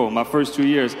in a row, my first 2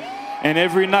 years. And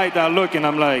every night I look and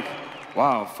I'm like,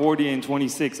 wow, 40 and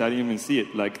 26, I didn't even see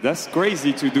it. Like, that's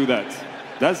crazy to do that.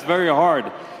 That's very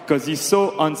hard, because he's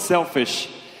so unselfish.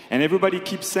 And everybody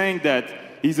keeps saying that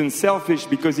he's unselfish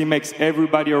because he makes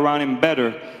everybody around him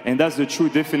better. And that's the true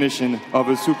definition of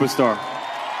a superstar.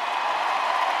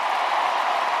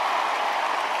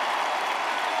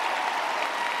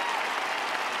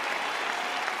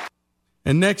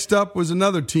 And next up was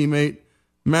another teammate,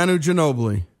 Manu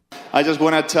Ginobili. I just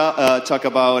want to talk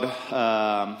about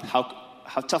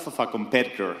how tough of a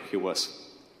competitor he was.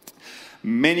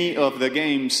 Many of the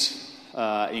games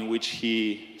in which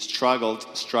he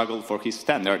struggled for his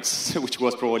standards, which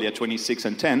was probably a 26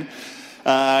 and 10.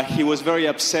 He was very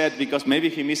upset because maybe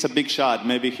he missed a big shot,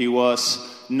 maybe he was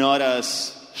not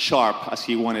as sharp as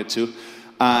he wanted to,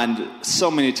 and so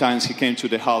many times he came to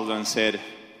the huddle and said,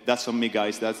 "That's on me,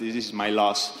 guys. This is my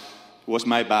loss. It was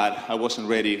my bad. I wasn't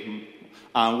ready."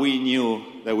 And we knew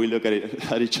that we look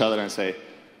at each other and say,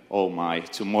 "Oh my,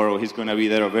 tomorrow he's going to be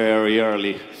there very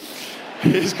early."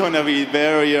 He's going to be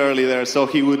very early there. So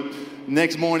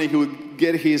next morning he would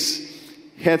get his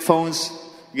headphones,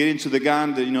 get into the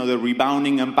gun, the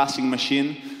rebounding and passing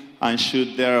machine, and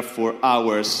shoot there for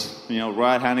hours.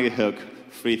 Right-handed hook,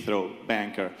 free throw,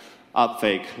 banker, up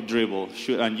fake, dribble,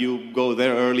 shoot. And you go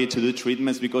there early to do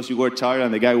treatments because you were tired,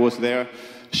 and the guy was there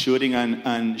shooting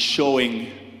and showing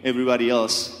everybody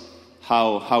else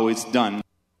how it's done.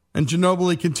 And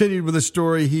Ginobili continued with a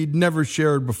story he'd never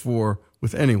shared before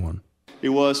with anyone. It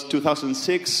was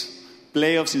 2006,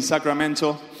 playoffs in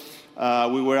Sacramento.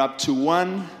 We were up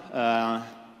 2-1,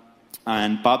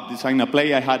 and Bob designed a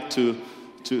play. I had to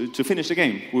finish the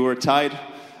game. We were tied.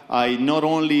 I not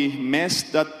only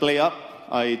messed that play up,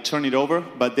 I turned it over,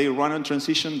 but they ran on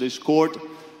transition, they scored,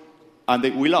 and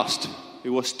we lost.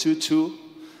 It was 2-2,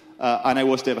 and I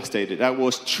was devastated. I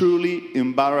was truly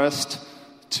embarrassed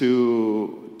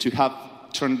to have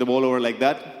turned the ball over like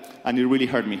that, and it really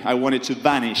hurt me. I wanted to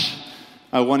vanish.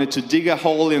 I wanted to dig a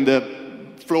hole in the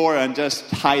floor and just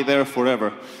hide there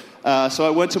forever. So I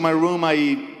went to my room. I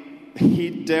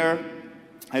hid there.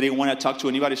 I didn't want to talk to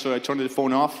anybody, so I turned the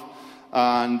phone off.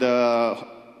 And the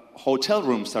hotel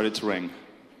room started to ring.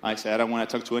 I said, I don't want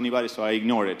to talk to anybody, so I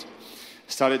ignored it.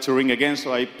 Started to ring again,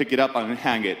 so I pick it up and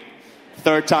hang it.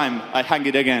 Third time, I hang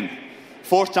it again.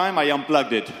 Fourth time, I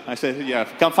unplugged it. I said, yeah,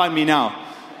 come find me now.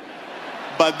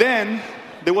 But then,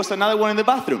 there was another one in the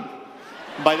bathroom.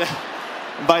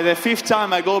 By the fifth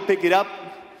time, I go pick it up,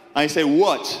 I say,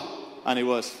 what? And it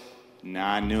was,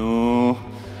 Nanu.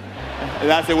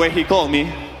 That's the way he called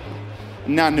me.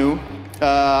 Nanu.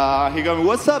 He goes,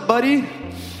 what's up, buddy?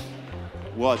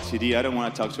 What, TD? I don't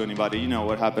want to talk to anybody. You know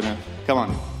what happened. Come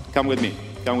on, come with me.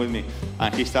 Come with me.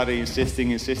 And he started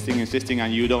insisting,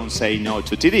 and you don't say no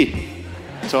to TD.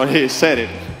 So he said it.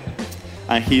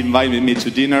 And he invited me to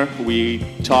dinner. We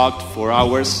talked for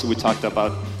hours. We talked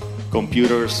about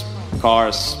computers,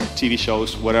 cars, TV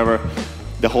shows, whatever.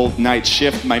 The whole night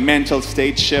shift, my mental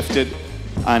state shifted,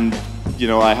 and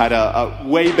I had a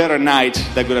way better night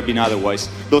than could have been otherwise.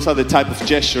 Those are the type of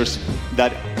gestures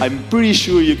that I'm pretty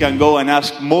sure you can go and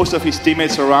ask most of his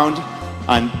teammates around,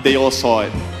 and they all saw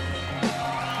it.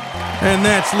 And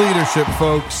that's leadership,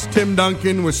 folks. Tim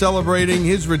Duncan was celebrating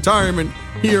his retirement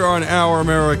here on Our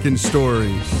American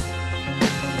Stories.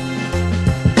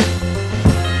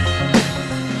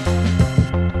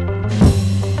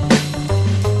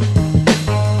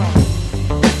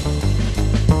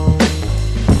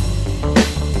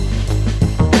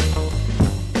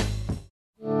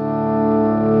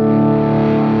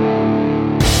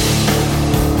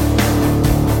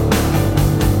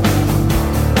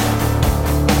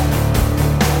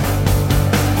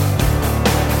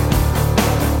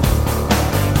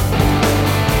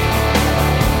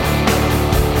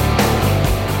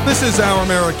 This is Our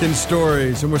American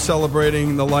Stories, and we're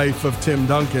celebrating the life of Tim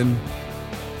Duncan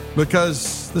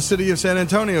because the city of San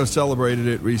Antonio celebrated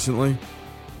it recently,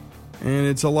 and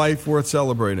it's a life worth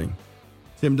celebrating.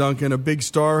 Tim Duncan, a big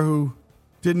star who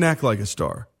didn't act like a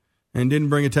star and didn't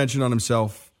bring attention on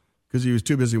himself because he was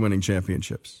too busy winning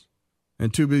championships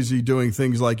and too busy doing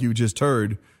things like you just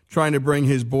heard, trying to bring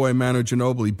his boy Manu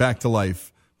Ginobili back to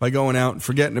life by going out and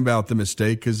forgetting about the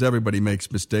mistake, because everybody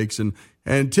makes mistakes.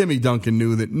 And Timmy Duncan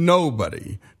knew that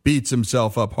nobody beats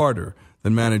himself up harder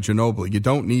than Manu Ginobili. You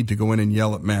don't need to go in and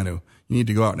yell at Manu. You need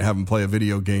to go out and have them play a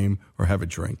video game or have a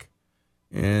drink.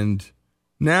 And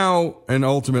now, and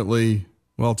ultimately,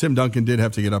 well, Tim Duncan did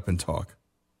have to get up and talk.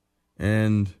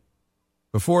 And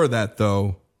before that,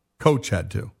 though, Coach had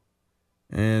to.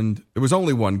 And there was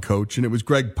only one coach, and it was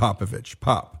Greg Popovich,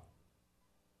 Pop.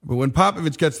 But when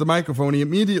Popovich gets the microphone, he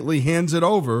immediately hands it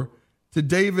over to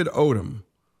David Odom,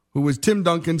 who was Tim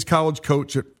Duncan's college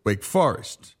coach at Wake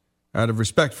Forest. Out of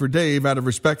respect for Dave, out of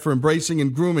respect for embracing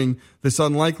and grooming this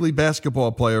unlikely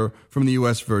basketball player from the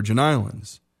U.S. Virgin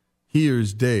Islands.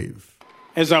 Here's Dave.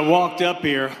 As I walked up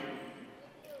here,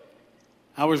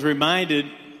 I was reminded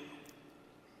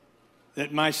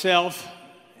that myself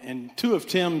and two of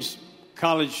Tim's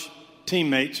college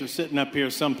teammates are sitting up here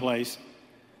someplace.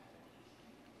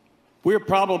 We're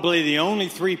probably the only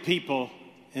three people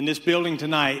in this building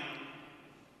tonight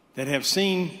that have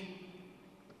seen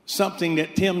something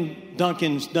that Tim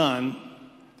Duncan's done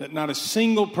that not a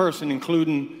single person,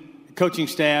 including the coaching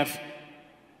staff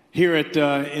here at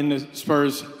in the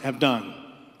Spurs, have done.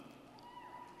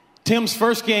 Tim's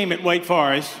first game at Wake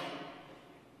Forest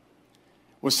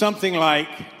was something like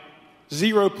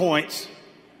 0 points,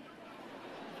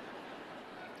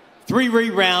 3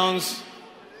 rebounds,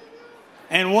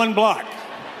 and 1 block.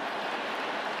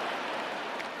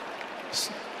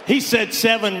 He said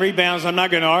 7 rebounds. I'm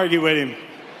not going to argue with him.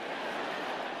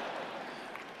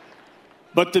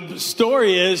 But the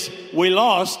story is we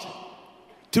lost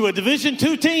to a Division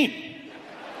II team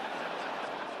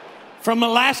from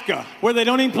Alaska, where they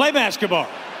don't even play basketball.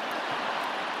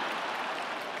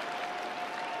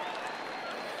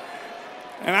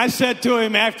 And I said to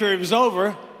him after it was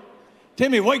over,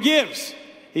 Timmy, what gives?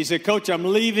 He said, Coach, I'm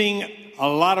leaving a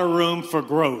lot of room for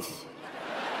growth.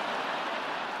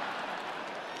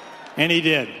 And he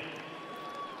did.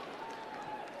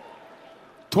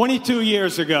 22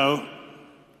 years ago,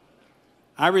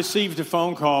 I received a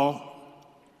phone call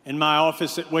in my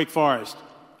office at Wake Forest.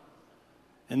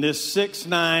 And this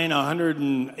 6'9",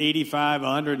 185,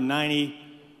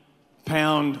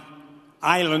 190-pound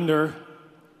Islander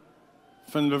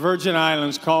from the Virgin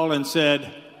Islands called and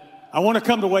said, I want to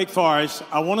come to Wake Forest.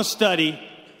 I want to study.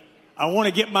 I want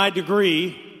to get my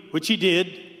degree, which he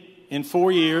did in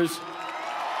 4 years.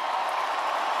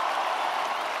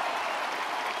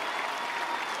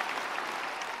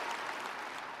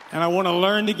 And I want to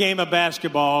learn the game of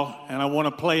basketball, and I want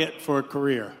to play it for a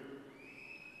career,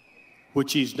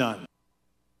 which he's done.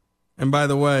 And by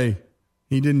the way,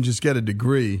 he didn't just get a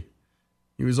degree.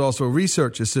 He was also a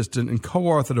research assistant and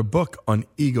co-authored a book on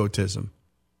egotism.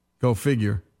 Go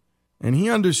figure. And he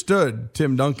understood,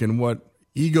 Tim Duncan, what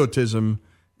egotism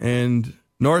and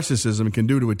narcissism can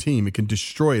do to a team. It can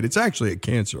destroy it. It's actually a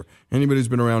cancer. Anybody who's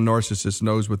been around narcissists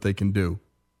knows what they can do.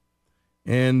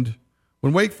 And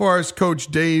when Wake Forest coach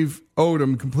Dave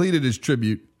Odom completed his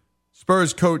tribute,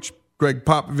 Spurs coach Greg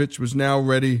Popovich was now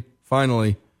ready,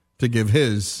 finally, to give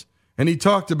his. And he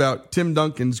talked about Tim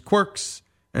Duncan's quirks,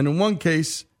 and in one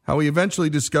case, how he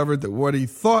eventually discovered that what he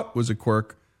thought was a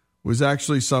quirk was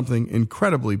actually something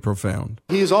incredibly profound.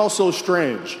 He's also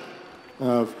strange.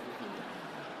 I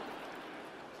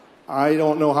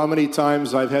don't know how many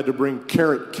times I've had to bring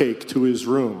carrot cake to his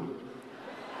room,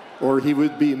 or he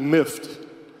would be miffed.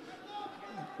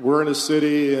 We're in a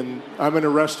city, and I'm in a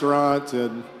restaurant,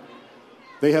 and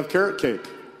they have carrot cake.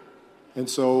 And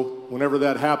so whenever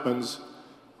that happens,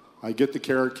 I get the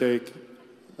carrot cake,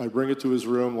 I bring it to his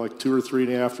room like 2 or 3 in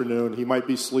the afternoon. He might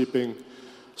be sleeping,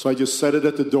 so I just set it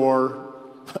at the door.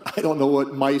 I don't know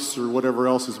what mice or whatever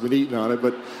else has been eating on it,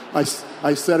 but I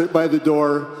set it by the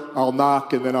door, I'll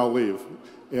knock, and then I'll leave.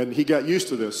 And he got used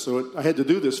to this, so I had to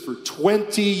do this for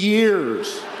 20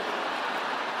 years.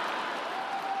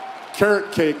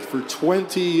 Carrot cake for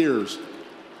 20 years.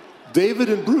 David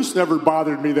and Bruce never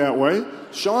bothered me that way.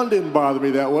 Sean didn't bother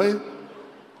me that way.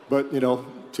 But,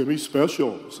 Timmy's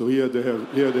special, so he had to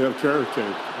have carrot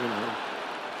cake.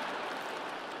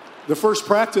 The first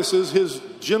practice is his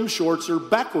gym shorts are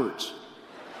backwards.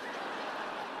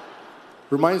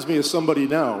 Reminds me of somebody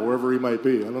now, wherever he might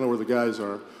be. I don't know where the guys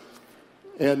are.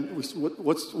 And we said,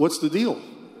 what's the deal?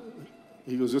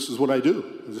 He goes, this is what I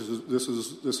do. This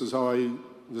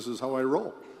is how I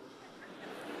roll.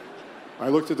 I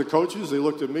looked at the coaches, they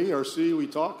looked at me, RC, we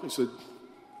talked. He said,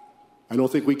 I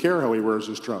don't think we care how he wears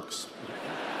his trunks.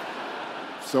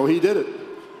 So he did it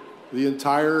the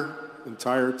entire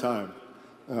time.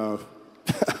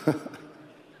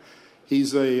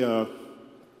 He's an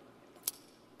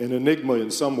enigma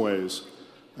in some ways.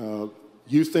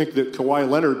 You think that Kawhi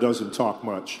Leonard doesn't talk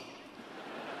much.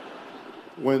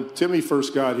 When Timmy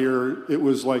first got here, it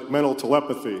was like mental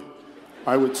telepathy.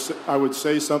 I would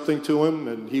say something to him,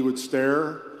 and he would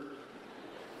stare.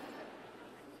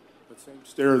 Same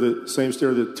stare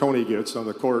that Tony gets on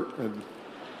the court. And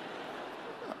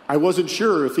I wasn't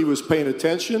sure if he was paying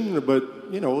attention, but,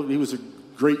 he was a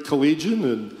great collegian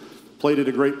and played at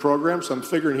a great program, so I'm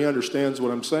figuring he understands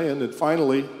what I'm saying. And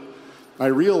finally, I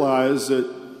realized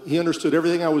that he understood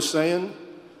everything I was saying,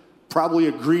 probably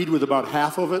agreed with about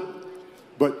half of it,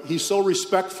 but he's so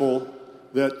respectful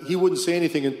that he wouldn't say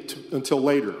anything until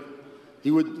later. He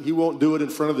won't do it in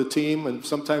front of the team, and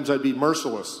sometimes I'd be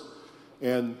merciless.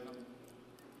 And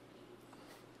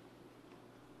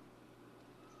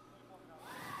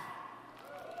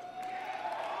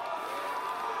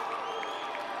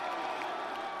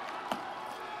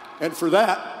for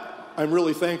that, I'm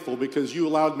really thankful because you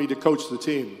allowed me to coach the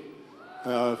team.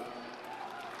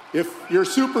 If your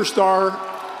superstar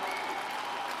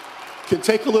can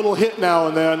take a little hit now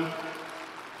and then,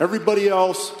 everybody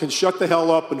else can shut the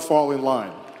hell up and fall in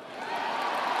line.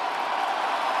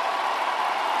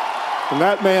 And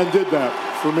that man did that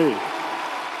for me.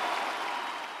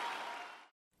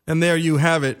 And there you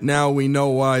have it. Now we know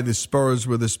why the Spurs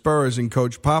were the Spurs and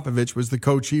Coach Popovich was the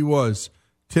coach he was.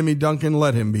 Timmy Duncan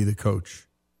let him be the coach.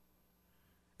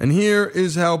 And here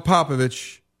is how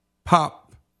Popovich,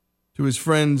 Pop, to his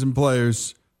friends and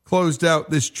players, closed out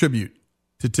this tribute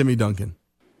to Timmy Duncan.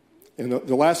 And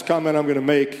the last comment I'm going to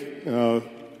make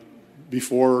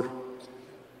before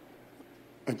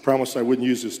I promised I wouldn't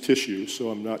use this tissue, so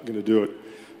I'm not going to do it.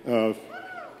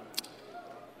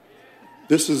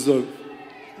 This is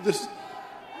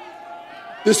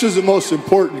the most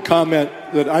important comment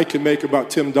that I can make about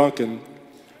Tim Duncan,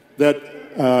 that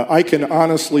I can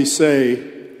honestly say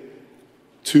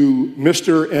to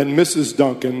Mr. and Mrs.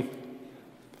 Duncan,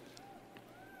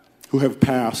 who have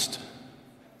passed,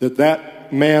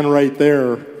 that man right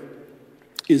there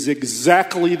is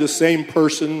exactly the same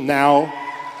person now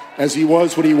as he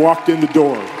was when he walked in the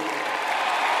door.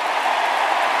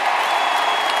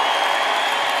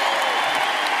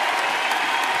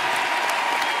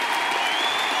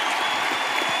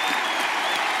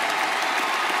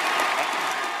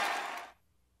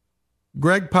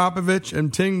 Greg Popovich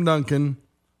and Tim Duncan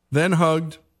then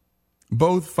hugged,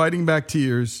 both fighting back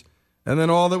tears, and then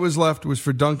all that was left was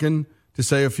for Duncan to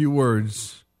say a few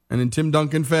words. And in Tim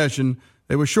Duncan fashion,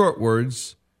 they were short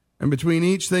words, and between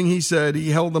each thing he said, he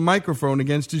held the microphone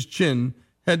against his chin,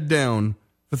 head down,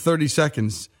 for 30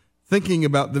 seconds, thinking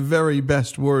about the very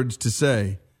best words to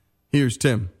say. Here's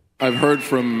Tim. I've heard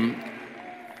from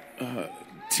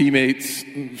teammates,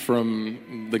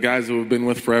 from the guys who have been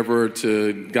with forever,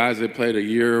 to guys that played a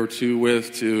year or two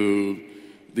with, to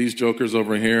these jokers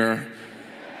over here.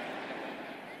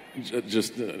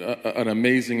 Just an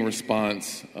amazing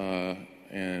response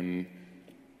and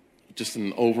just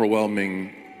an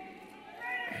overwhelming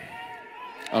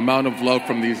amount of love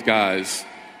from these guys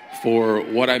for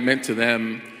what I meant to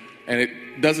them. And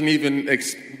it doesn't even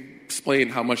explain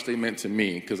how much they meant to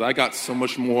me, because I got so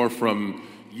much more from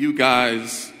you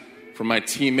guys, from my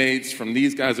teammates, from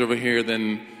these guys over here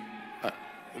than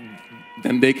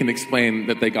they can explain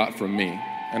that they got from me.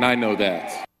 And I know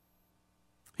that.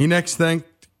 He next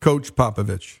thanked Coach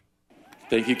Popovich.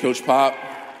 Thank you, Coach Pop,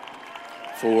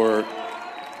 for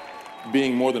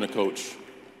being more than a coach.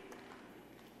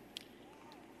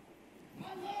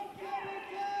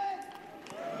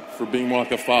 For being more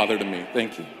like a father to me.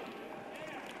 Thank you.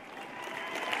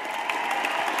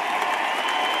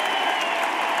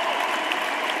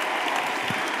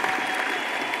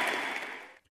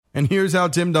 And here's how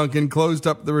Tim Duncan closed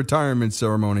up the retirement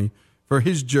ceremony for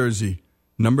his jersey,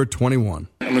 number 21.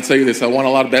 I'm going to tell you this. I won a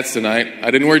lot of bets tonight.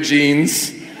 I didn't wear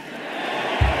jeans.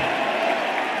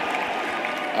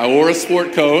 I wore a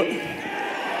sport coat.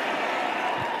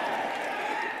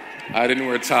 I didn't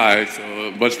wear a tie, so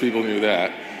a bunch of people knew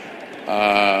that.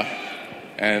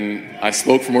 And I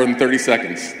spoke for more than 30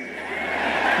 seconds.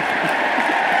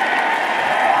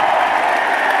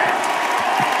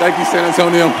 Thank you, San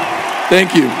Antonio.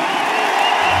 Thank you.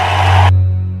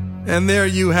 And there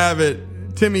you have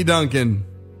it, Timmy Duncan.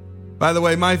 By the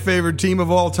way, my favorite team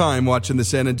of all time watching the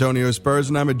San Antonio Spurs,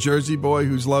 and I'm a Jersey boy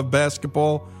who's loved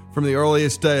basketball from the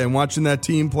earliest day. And watching that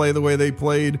team play the way they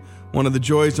played, one of the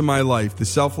joys of my life. The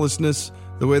selflessness,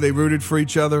 the way they rooted for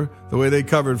each other, the way they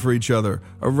covered for each other.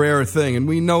 A rare thing. And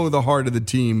we know the heart of the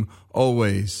team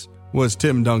always was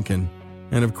Tim Duncan.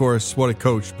 And of course, what a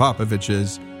coach Popovich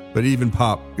is. But even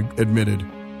Pop admitted,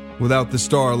 without the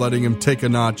star letting him take a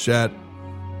notch at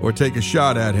or take a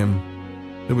shot at him,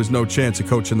 there was no chance of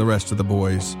coaching the rest of the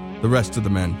boys, the rest of the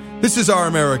men. This is our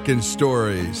American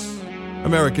Stories,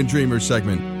 American Dreamers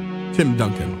segment, Tim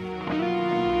Duncan.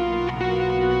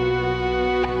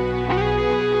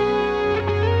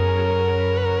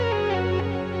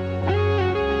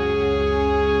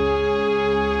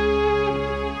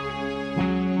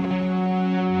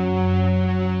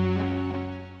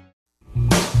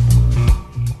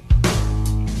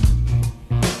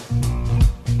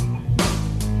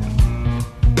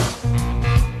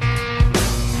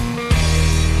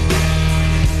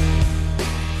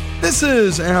 This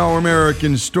is Our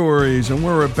American Stories, and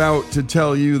we're about to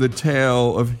tell you the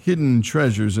tale of hidden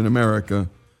treasures in America.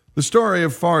 The story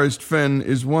of Forrest Fenn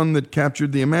is one that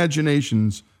captured the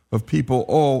imaginations of people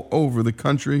all over the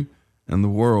country and the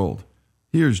world.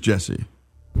 Here's Jesse.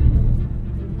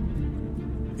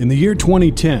 In the year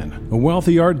 2010, a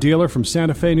wealthy art dealer from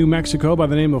Santa Fe, New Mexico by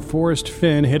the name of Forrest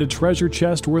Fenn hid a treasure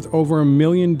chest worth over $1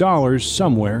 million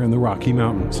somewhere in the Rocky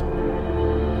Mountains.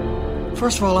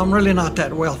 First of all, I'm really not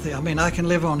that wealthy. I mean, I can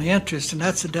live on the interest, and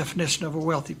that's the definition of a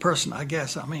wealthy person, I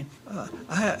guess. I mean,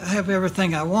 I have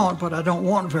everything I want, but I don't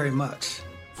want very much.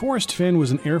 Forrest Fenn was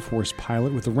an Air Force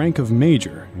pilot with the rank of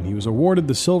major, and he was awarded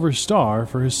the Silver Star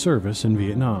for his service in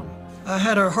Vietnam. I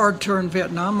had a hard tour in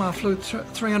Vietnam. I flew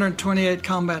 328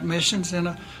 combat missions in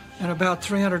about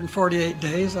 348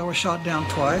 days. I was shot down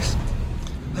twice.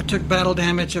 I took battle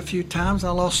damage a few times. I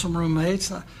lost some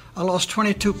roommates. I lost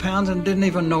 22 pounds and didn't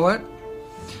even know it.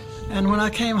 And when I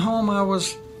came home, I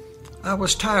was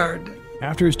tired.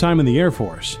 After his time in the Air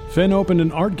Force, Fenn opened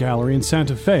an art gallery in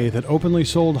Santa Fe that openly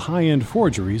sold high-end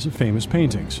forgeries of famous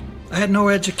paintings. I had no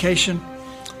education.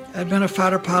 I'd been a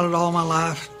fighter pilot all my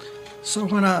life. So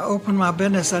when I opened my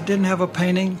business, I didn't have a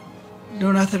painting,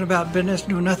 knew nothing about business,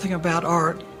 knew nothing about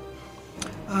art.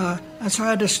 And so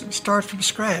I had to start from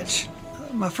scratch.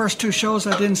 My first 2 shows,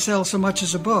 I didn't sell so much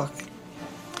as a book.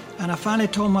 And I finally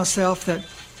told myself that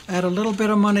I had a little bit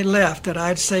of money left that I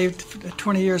had saved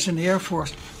 20 years in the Air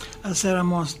Force. I said, I'm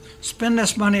going to spend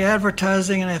this money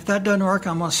advertising, and if that doesn't work,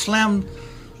 I'm going to slam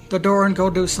the door and go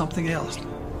do something else.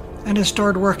 And it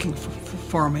started working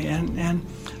for me, and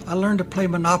I learned to play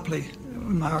Monopoly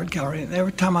in my art gallery.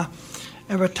 Every time I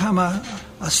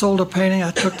sold a painting,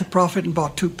 I took the profit and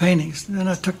bought 2 paintings. Then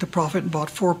I took the profit and bought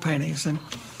 4 paintings. And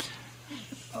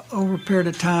over a period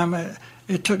of time,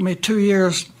 it took me 2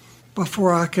 years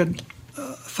before I could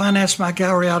finance my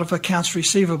gallery out of accounts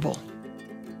receivable.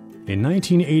 In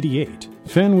 1988,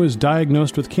 Fenn was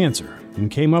diagnosed with cancer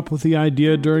and came up with the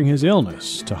idea during his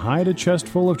illness to hide a chest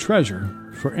full of treasure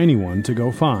for anyone to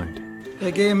go find.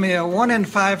 They gave me a 1 in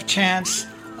 5 chance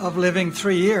of living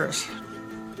 3 years.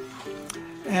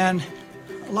 And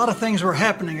a lot of things were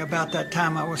happening about that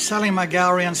time. I was selling my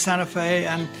gallery in Santa Fe,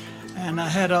 and I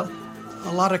had a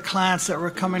lot of clients that were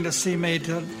coming to see me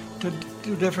to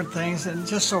do different things. And it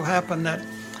just so happened that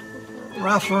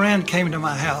Ralph Lauren came to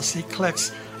my house. He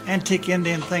collects antique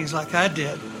Indian things like I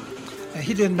did.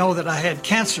 He didn't know that I had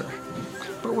cancer.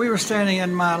 But we were standing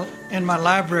in my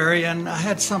library, and I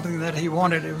had something that he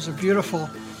wanted. It was a beautiful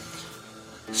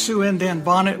Sioux Indian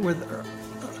bonnet with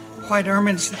white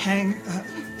ermine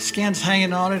skins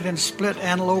hanging on it and split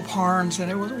antelope horns,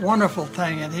 and it was a wonderful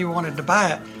thing, and he wanted to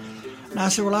buy it. And I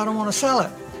said, well, I don't want to sell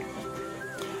it.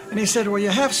 And he said, well, you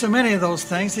have so many of those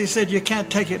things. He said, you can't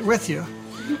take it with you.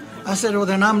 I said, well,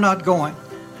 then I'm not going.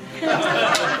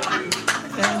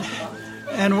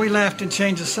 And we laughed and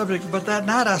changed the subject. But that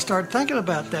night I started thinking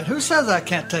about that. Who says I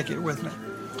can't take it with me?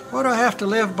 Why do I have to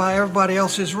live by everybody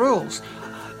else's rules?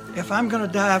 If I'm going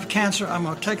to die of cancer, I'm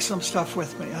going to take some stuff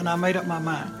with me. And I made up my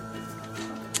mind.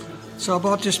 So I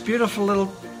bought this beautiful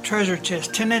little treasure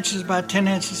chest, 10 inches by 10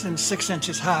 inches and 6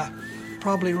 inches high.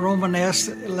 Probably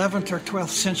Romanesque, 11th or 12th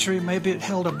century. Maybe it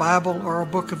held a Bible or a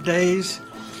book of days.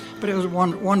 But it was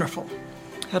wonderful.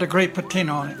 Had a great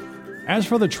patina on it. As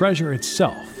for the treasure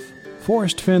itself,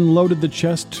 Forrest Fenn loaded the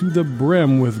chest to the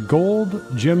brim with gold,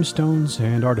 gemstones,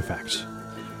 and artifacts.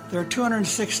 There are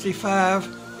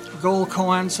 265 gold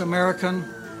coins, American,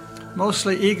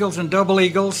 mostly eagles and double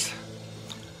eagles.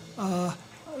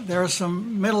 There are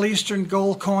some Middle Eastern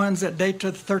gold coins that date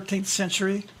to the 13th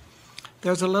century.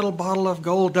 There's a little bottle of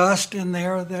gold dust in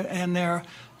there, and there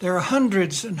are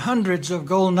hundreds and hundreds of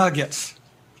gold nuggets,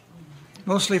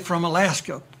 mostly from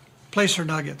Alaska, placer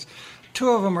nuggets. 2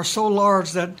 of them are so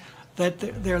large that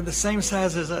they're the same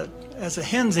size as a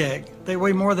hen's egg. They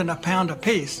weigh more than a pound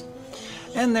apiece.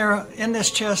 And there, in this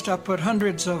chest, I put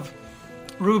hundreds of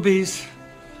rubies.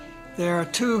 There are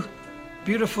 2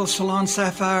 beautiful Ceylon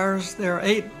sapphires. There are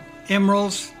 8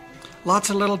 emeralds,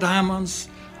 lots of little diamonds,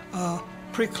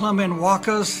 pre-Columbian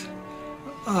wakas,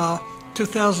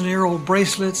 2,000-year-old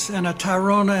bracelets, and a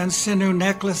Tirona and sinew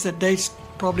necklace that dates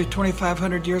probably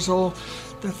 2,500 years old.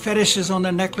 The fetishes on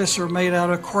the necklace are made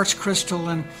out of quartz crystal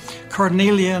and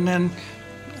carnelian and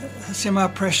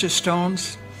semi-precious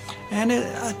stones. And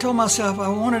I told myself I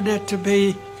wanted it to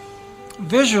be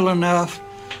visual enough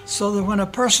so that when a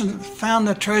person found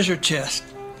the treasure chest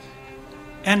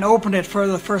and opened it for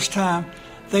the first time,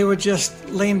 they would just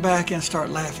lean back and start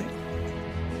laughing.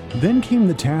 Then came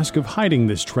the task of hiding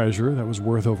this treasure that was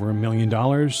worth over $1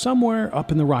 million somewhere up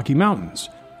in the Rocky Mountains,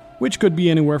 which could be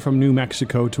anywhere from New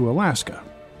Mexico to Alaska.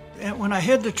 when I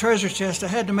hid the treasure chest, I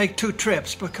had to make 2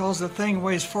 trips because the thing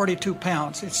weighs 42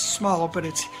 pounds. It's small, but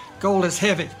gold is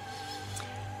heavy.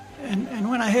 And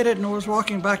when I hid it and was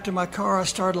walking back to my car, I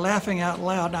started laughing out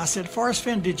loud. And I said, Forrest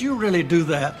Fenn, did you really do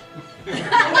that?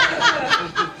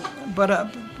 But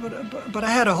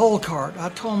I had a hold card. I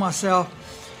told myself,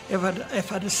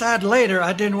 if I decide later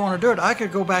I didn't want to do it, I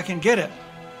could go back and get it.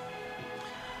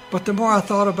 But the more I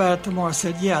thought about it, the more I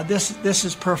said, yeah, this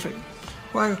is perfect.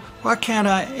 Why can't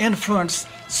I influence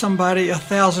somebody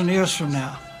 1,000 years from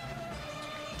now,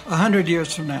 100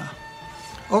 years from now?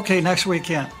 Okay, next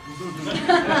weekend.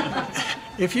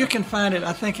 If you can find it,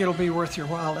 I think it'll be worth your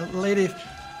while. A lady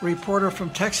reporter from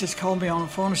Texas called me on the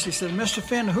phone and she said, Mr.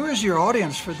 Fenn, who is your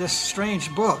audience for this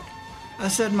strange book? I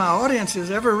said, my audience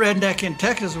is every redneck in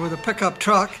Texas with a pickup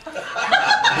truck,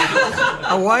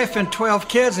 a wife and 12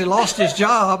 kids who lost his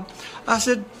job. I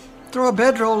said, throw a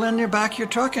bedroll in your back of your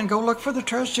truck and go look for the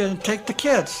treasure and take the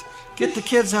kids. Get the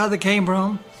kids out of the game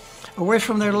room, away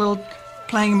from their little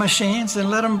playing machines, and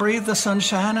let them breathe the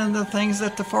sunshine and the things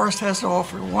that the forest has to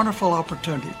offer. Wonderful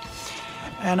opportunity.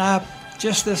 And I,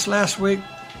 just this last week,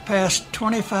 passed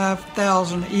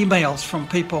 25,000 emails from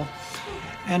people,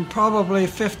 and probably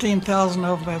 15,000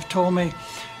 of them have told me,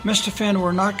 Mr. Fenn,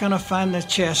 we're not going to find the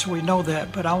chest, we know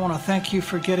that, but I want to thank you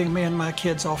for getting me and my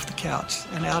kids off the couch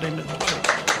and out into the trees.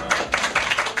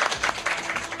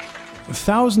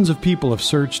 Thousands of people have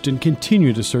searched and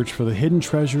continue to search for the hidden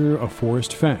treasure of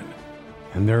Forrest Fenn.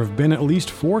 And there have been at least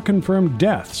 4 confirmed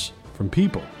deaths from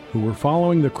people who were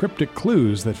following the cryptic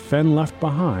clues that Fenn left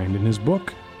behind in his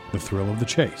book, The Thrill of the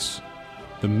Chase.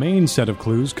 The main set of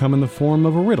clues come in the form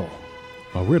of a riddle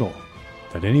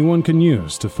that anyone can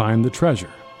use to find the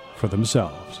treasure for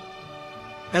themselves.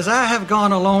 As I have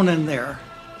gone alone in there,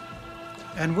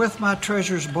 and with my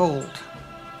treasures bold,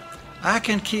 I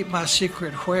can keep my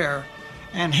secret where,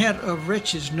 and hint of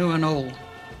riches new and old.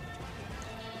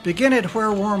 Begin it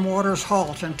where warm waters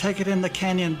halt, and take it in the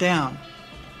canyon down.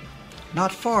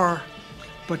 Not far,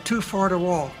 but too far to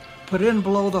walk. Put in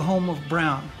below the home of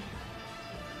Brown.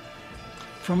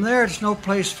 From there it's no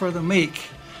place for the meek.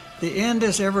 The end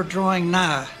is ever drawing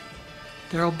nigh.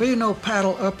 There'll be no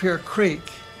paddle up your creek,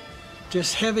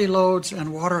 just heavy loads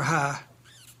and water high.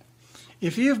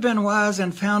 If you've been wise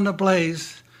and found a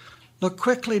blaze, look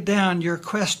quickly down your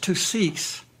quest to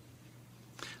cease.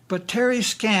 But tarry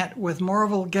scant with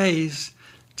marvel gaze,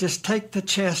 just take the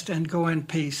chest and go in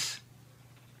peace.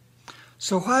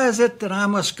 So why is it that I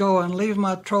must go and leave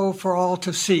my trove for all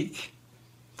to seek?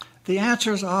 The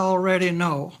answers I already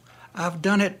know. I've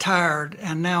done it tired,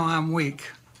 and now I'm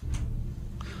weak.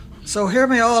 So hear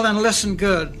me all and listen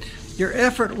good. Your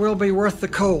effort will be worth the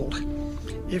cold.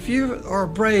 If you are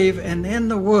brave and in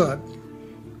the wood,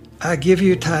 I give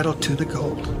you title to the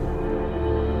gold.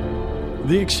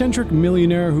 The eccentric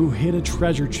millionaire who hid a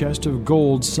treasure chest of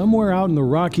gold somewhere out in the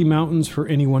Rocky Mountains for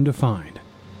anyone to find.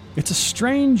 It's a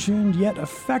strange and yet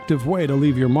effective way to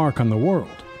leave your mark on the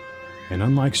world. And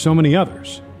unlike so many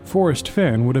others, Forrest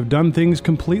Fenn would have done things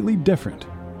completely different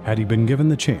had he been given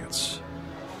the chance.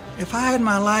 If I had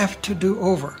my life to do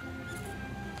over,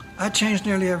 I'd change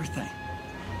nearly everything.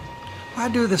 I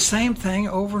do the same thing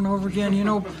over and over again. You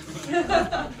know,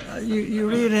 you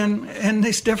read in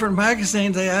these different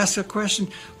magazines, they ask a question,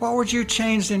 what would you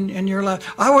change in your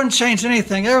life? I wouldn't change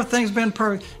anything. Everything's been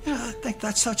perfect. You know, I think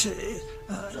that's such an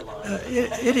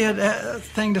idiot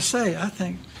thing to say, I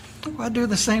think. Well, I do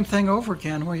the same thing over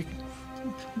again.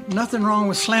 Nothing wrong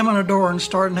with slamming a door and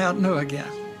starting out new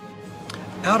again.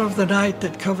 Out of the night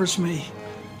that covers me,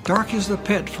 dark is the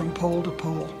pit from pole to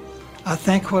pole. I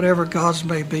thank whatever gods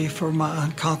may be for my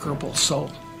unconquerable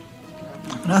soul.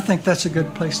 And I think that's a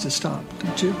good place to stop,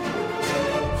 don't you?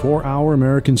 For Our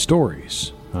American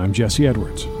Stories, I'm Jesse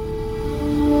Edwards.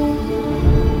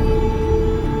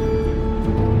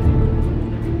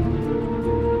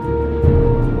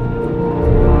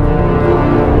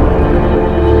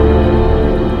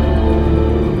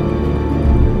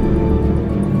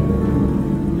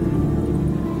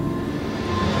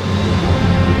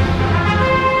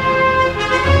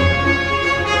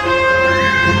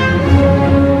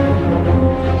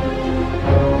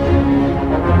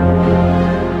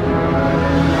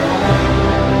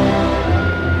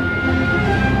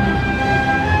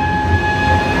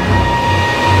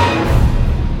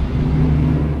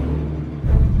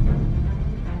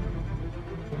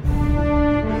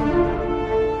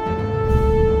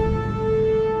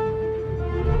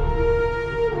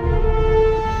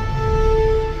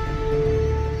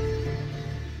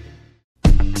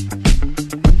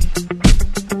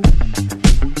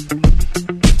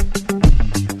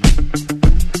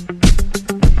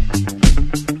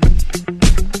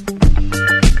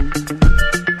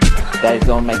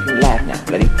 gonna make you laugh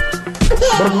now. Ready?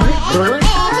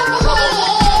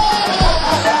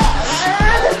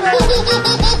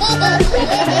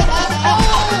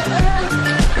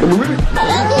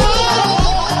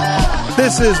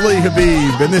 This is Lee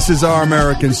Habib, and this is Our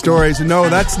American Stories. And no,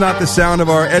 that's not the sound of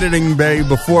our editing bay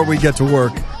before we get to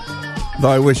work, though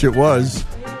I wish it was.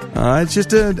 It's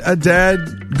just a dad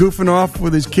goofing off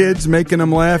with his kids, making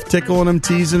them laugh, tickling them,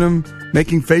 teasing them,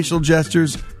 making facial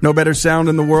gestures. No better sound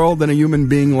in the world than a human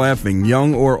being laughing,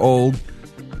 young or old.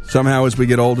 Somehow as we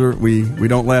get older, we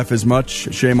don't laugh as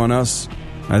much. Shame on us.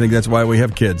 I think that's why we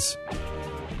have kids.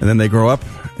 And then they grow up,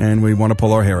 and we want to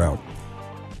pull our hair out.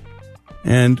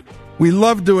 And we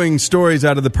love doing stories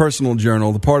out of the personal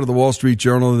journal, the part of the Wall Street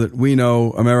Journal that we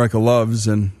know America loves,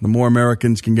 and the more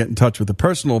Americans can get in touch with the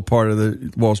personal part of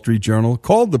the Wall Street Journal,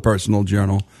 called the Personal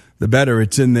Journal, the better.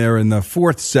 It's in there in the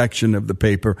fourth section of the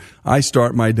paper. I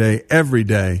start my day every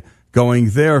day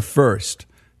going there first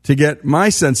to get my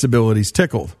sensibilities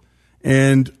tickled.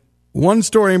 And one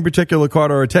story in particular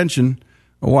caught our attention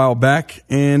a while back,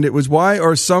 and it was, why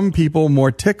are some people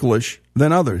more ticklish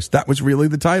than others? That was really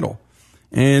the title.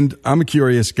 And I'm a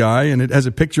curious guy, and it has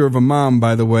a picture of a mom,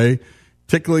 by the way,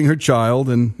 tickling her child,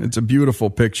 and it's a beautiful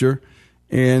picture.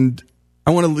 And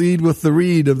I want to lead with the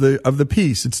read of the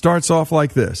piece. It starts off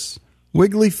like this.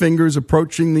 Wiggly fingers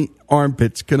approaching the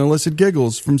armpits can elicit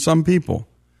giggles from some people.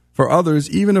 For others,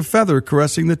 even a feather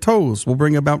caressing the toes will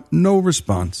bring about no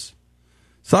response.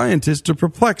 Scientists are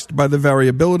perplexed by the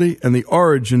variability and the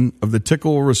origin of the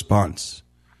tickle response.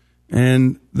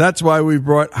 And that's why we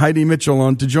brought Heidi Mitchell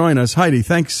on to join us. Heidi,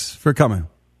 thanks for coming.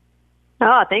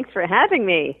 Oh, thanks for having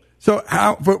me. So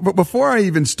but before I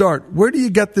even start, where do you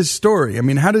get this story? I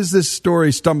mean, how does this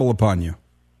story stumble upon you?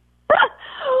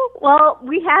 Well,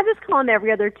 we have this column every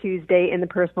other Tuesday in the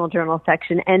Personal Journal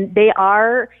section, and they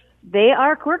are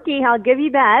quirky. I'll give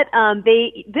you that.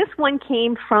 This one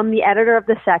came from the editor of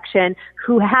the section,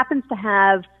 who happens to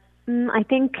have, I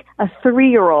think, a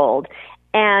 3-year-old.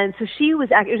 And so it was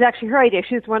actually her idea.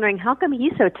 She was wondering, how come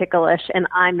he's so ticklish and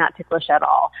I'm not ticklish at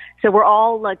all? So we're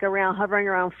all hovering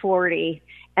around 40,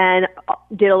 and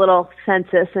did a little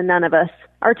census, and none of us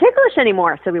are ticklish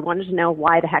anymore. So we wanted to know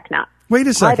why the heck not. Wait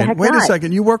a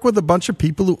second. You work with a bunch of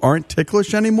people who aren't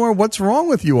ticklish anymore? What's wrong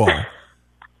with you all?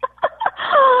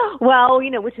 Well, we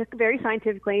took very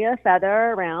scientifically a feather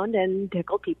around and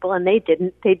tickled people, and they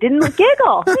didn't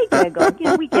giggle. They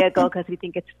giggle. We giggle because we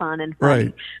think it's fun and funny.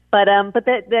 Right. But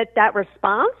that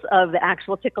response of the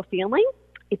actual tickle feeling,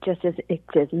 it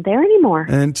isn't there anymore.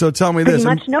 And so tell me this.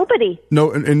 Pretty much nobody.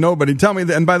 Nobody. Tell me,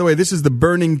 and by the way, this is the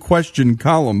burning question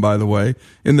column, by the way,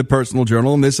 in the Personal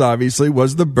Journal, and this obviously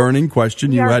was the burning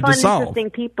question you had to solve. Interesting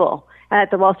people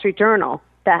at the Wall Street Journal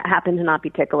that happen to not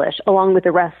be ticklish, along with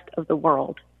the rest of the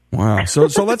world. Wow. So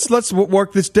let's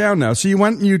work this down now. So you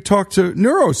went and you talked to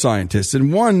neuroscientists,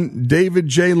 and one, David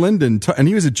J. Linden, and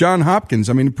he was at Johns Hopkins.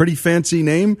 I mean, pretty fancy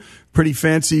name, pretty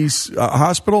fancy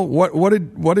hospital. What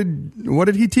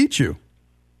did he teach you?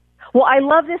 Well, I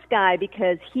love this guy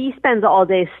because he spends all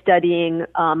day studying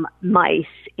mice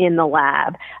in the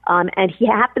lab. And he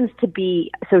happens to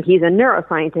be, so he's a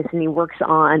neuroscientist and he works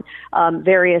on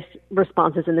various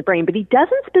responses in the brain, but he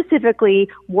doesn't specifically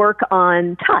work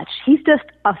on touch. He's just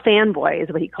a fanboy is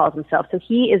what he calls himself. So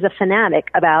he is a fanatic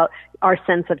about our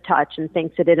sense of touch and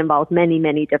thinks that it involves many,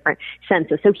 many different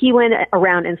senses. So he went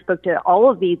around and spoke to all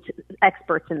of these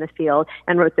experts in the field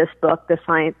and wrote this book,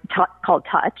 called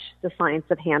Touch, The Science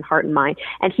of Hand, Heart, and Mind.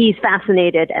 And he's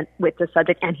fascinated with the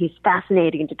subject, and he's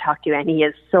fascinating to talk to, and he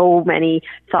has so many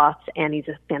thoughts, and he's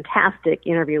a fantastic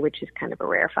interview, which is kind of a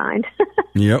rare find.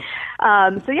 Yep.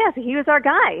 So he was our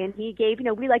guy, and he gave,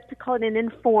 we like to call it an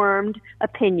informed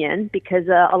opinion because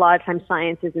a lot of times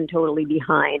science isn't totally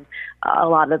behind a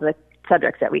lot of the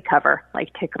subjects that we cover, like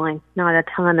tickling. Not a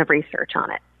ton of research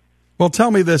on it. Well,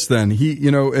 tell me this then.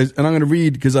 And I'm going to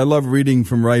read because I love reading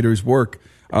from writers' work.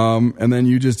 And then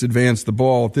you just advance the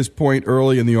ball. At this point,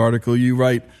 early in the article, you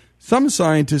write, some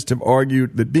scientists have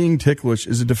argued that being ticklish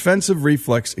is a defensive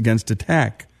reflex against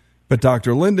attack. But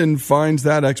Dr. Linden finds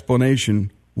that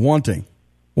explanation wanting.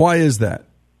 Why is that?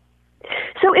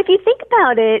 So if you think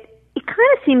about it, it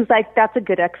kind of seems like that's a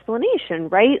good explanation,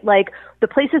 right? Like the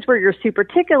places where you're super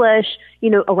ticklish,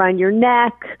 around your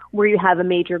neck, where you have a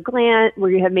major gland,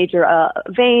 where you have major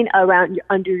vein around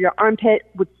under your armpit.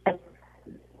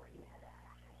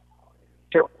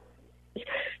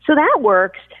 So that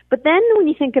works. But then when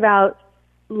you think about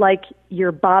like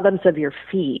your bottoms of your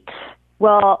feet,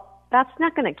 well, that's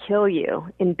not going to kill you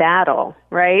in battle,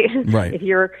 right? Right. If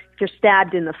you're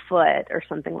stabbed in the foot or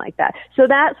something like that. So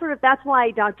that's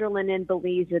why Dr. Linden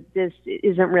believes that this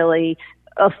isn't really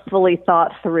a fully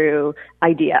thought through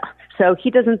idea. So he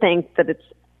doesn't think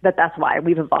that's why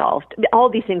we've evolved. All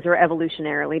these things are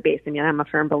evolutionarily based. I mean, I'm a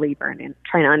firm believer in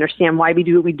trying to understand why we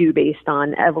do what we do based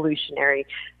on evolutionary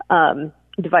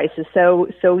devices. So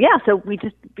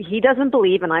he doesn't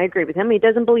believe, and I agree with him, he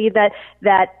doesn't believe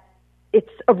that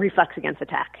it's a reflex against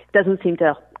attack. Doesn't seem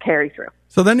to carry through.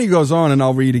 So then he goes on, and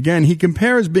I'll read again. He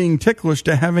compares being ticklish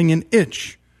to having an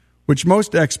itch, which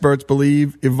most experts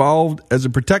believe evolved as a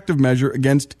protective measure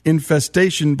against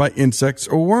infestation by insects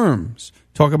or worms.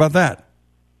 Talk about that.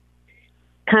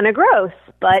 Kind of gross,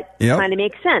 but kind of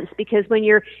makes sense, because when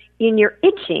you're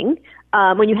itching,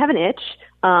 when you have an itch,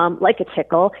 like a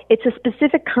tickle, it's a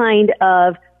specific kind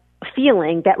of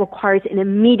feeling that requires an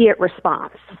immediate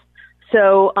response.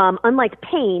 So unlike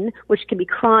pain, which can be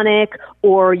chronic,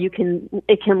 or it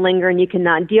can linger and you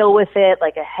cannot deal with it,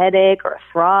 like a headache or a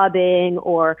throbbing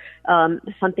or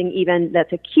something even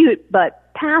that's acute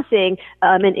but passing,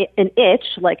 an itch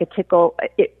like a tickle,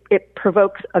 it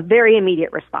provokes a very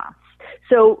immediate response.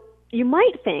 So you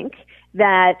might think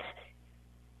that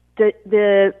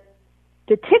the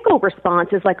tickle response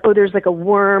is like, oh, there's like a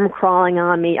worm crawling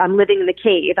on me. I'm living in the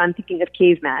cave. I'm thinking of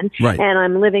cavemen. Right. And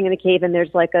I'm living in a cave and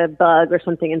there's like a bug or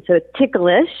something. And so it's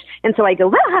ticklish. And so I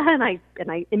go, and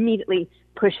I immediately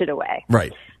push it away.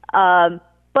 Right.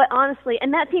 But honestly,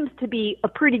 and that seems to be a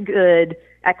pretty good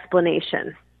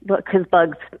explanation, because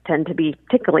bugs tend to be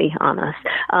tickly on us.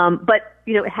 But,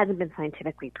 it hasn't been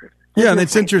scientifically proven. Yeah, and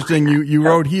it's interesting. You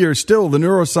wrote here, still, the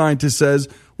neuroscientist says,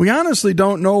 we honestly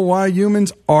don't know why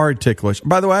humans are ticklish.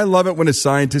 By the way, I love it when a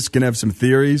scientist can have some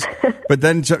theories, but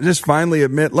then just finally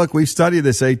admit, look, we studied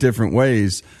this 8 different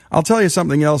ways. I'll tell you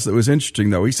something else that was interesting,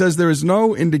 though. He says there is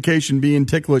no indication being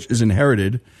ticklish is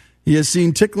inherited. He has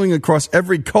seen tickling across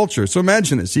every culture. So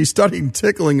imagine this. He's studying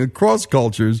tickling across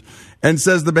cultures and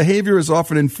says the behavior is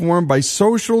often informed by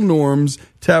social norms,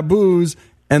 taboos,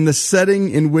 and the setting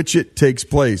in which it takes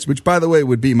place, which, by the way,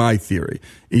 would be my theory.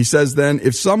 He says then,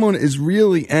 if someone is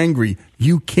really angry,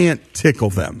 you can't tickle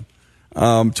them.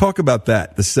 Talk about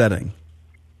that, the setting.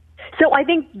 So I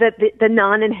think that the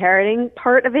non-inheriting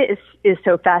part of it is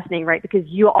so fascinating, right? Because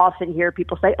you often hear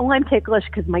people say, oh, I'm ticklish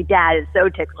because my dad is so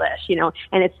ticklish,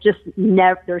 and it's just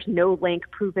there's no link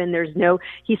proven.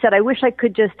 He said, I wish I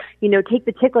could just, take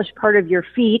the ticklish part of your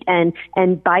feet and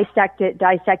dissect it,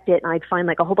 and I'd find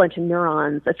like a whole bunch of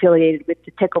neurons affiliated with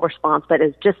the tickle response, but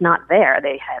it's just not there.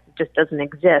 It just doesn't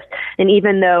exist. And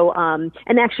even though,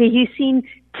 and actually he's seen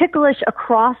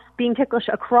being ticklish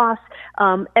across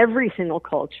every single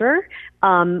culture,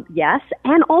 yes,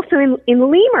 and also in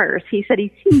lemurs. He said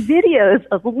he's seen videos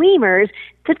of lemurs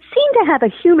that seem to have a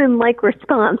human-like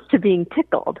response to being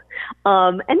tickled.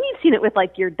 And you've seen it with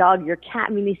like your dog, your cat.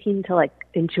 I mean, they seem to like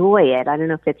enjoy it. I don't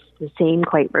know if it's the same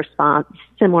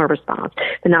similar response,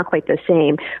 but not quite the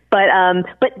same.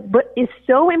 But what is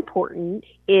so important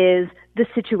is the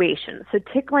situation. So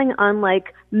tickling,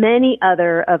 unlike many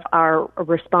other of our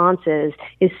responses,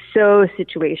 is so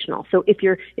situational. So if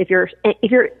you're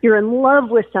in love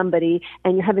with somebody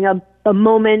and you're having a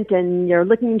moment and you're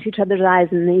looking into each other's eyes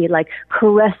and he like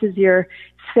caresses your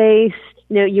face,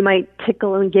 you might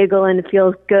tickle and giggle and it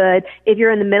feels good. If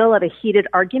you're in the middle of a heated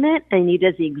argument and he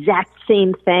does the exact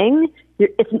same thing,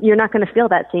 you're not going to feel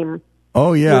that same.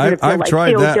 Oh yeah, I've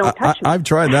tried that. I've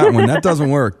tried that one. That doesn't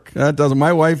work.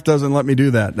 My wife doesn't let me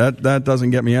do that. That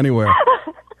doesn't get me anywhere.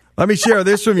 Let me share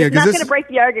this from you. It's not going to break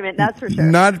the argument, that's for sure.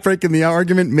 Not breaking the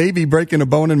argument, maybe breaking a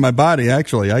bone in my body,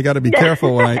 actually. I got to be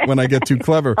careful when I get too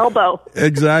clever. Elbow.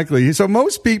 Exactly. So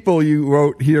most people, you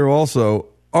wrote here also,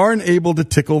 aren't able to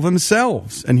tickle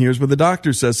themselves. And here's where the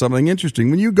doctor says something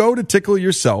interesting. When you go to tickle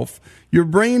yourself, your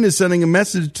brain is sending a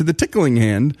message to the tickling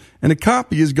hand, and a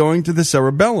copy is going to the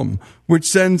cerebellum, which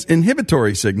sends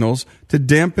inhibitory signals to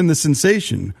dampen the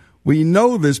sensation. We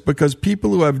know this because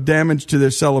people who have damage to their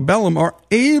cerebellum are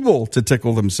able to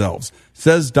tickle themselves,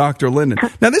 says Dr. Linden.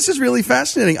 Now, this is really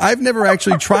fascinating. I've never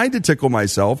actually tried to tickle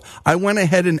myself. I went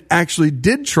ahead and actually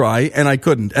did try, and I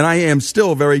couldn't. And I am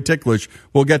still very ticklish.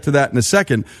 We'll get to that in a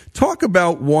second. Talk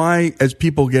about why, as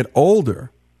people get older,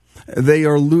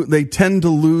 they tend to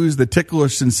lose the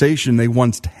ticklish sensation they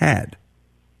once had.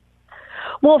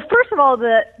 Well, first of all,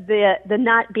 the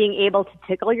not being able to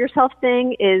tickle yourself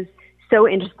thing is so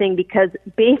interesting, because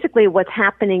basically what's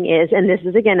happening is, and this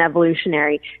is again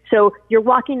evolutionary, so you're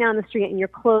walking down the street and your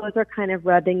clothes are kind of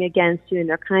rubbing against you and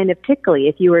they're kind of tickly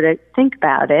if you were to think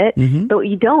about it, but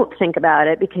you don't think about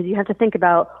it because you have to think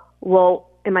about, well,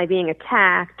 am I being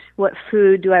attacked? What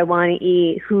food do I want to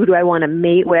eat? Who do I want to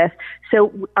mate with?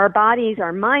 So our bodies,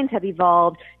 our minds have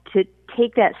evolved to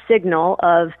take that signal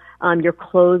of your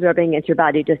clothes rubbing against your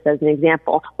body, just as an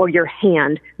example, or your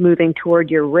hand moving toward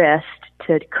your wrist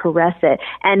to caress it.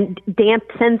 And damp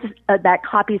sends that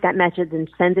copies that message and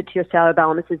sends it to your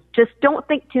cerebellum and says, just don't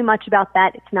think too much about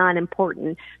that. It's not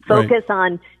important. Focus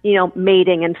on,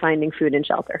 mating and finding food and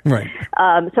shelter. Right.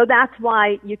 So that's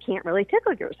why you can't really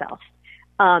tickle yourself.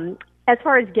 As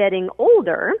far as getting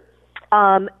older,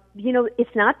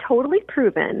 it's not totally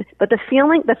proven, but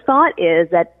the thought is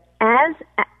that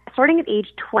starting at age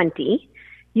 20,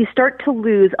 you start to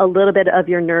lose a little bit of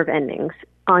your nerve endings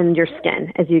on your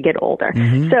skin as you get older.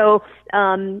 Mm-hmm. So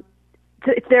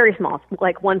it's very small,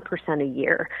 like 1% a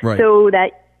year. Right. So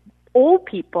that old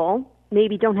people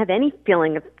maybe don't have any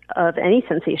feeling of any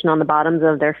sensation on the bottoms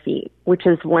of their feet, which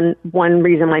is one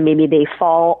reason why maybe they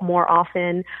fall more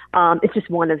often. It's just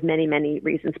one of many, many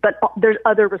reasons. But there's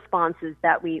other responses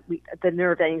that the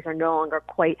nerve endings are no longer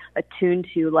quite attuned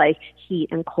to, like heat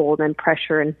and cold and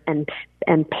pressure and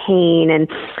pain. And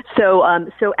so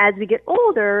as we get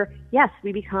older, yes,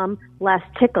 we become less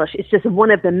ticklish. It's just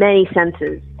one of the many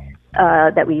senses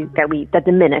that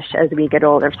diminish as we get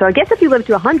older. So I guess if you live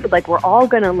to 100, like we're all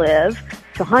going to live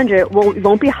to 100, we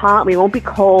won't be hot, we won't be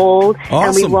cold,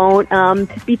 and we won't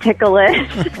be ticklish.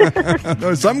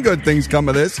 Some good things come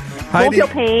of this. Won't feel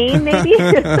pain, maybe.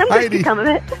 Some good things come of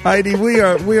it. Heidi,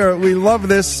 we love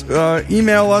this.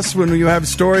 Email us when you have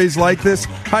stories like this.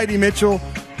 Heidi Mitchell,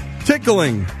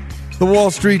 tickling the Wall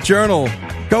Street Journal.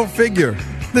 Go figure.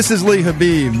 This is Lee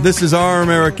Habib. This is Our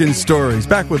American Stories.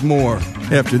 Back with more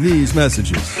after these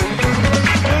messages.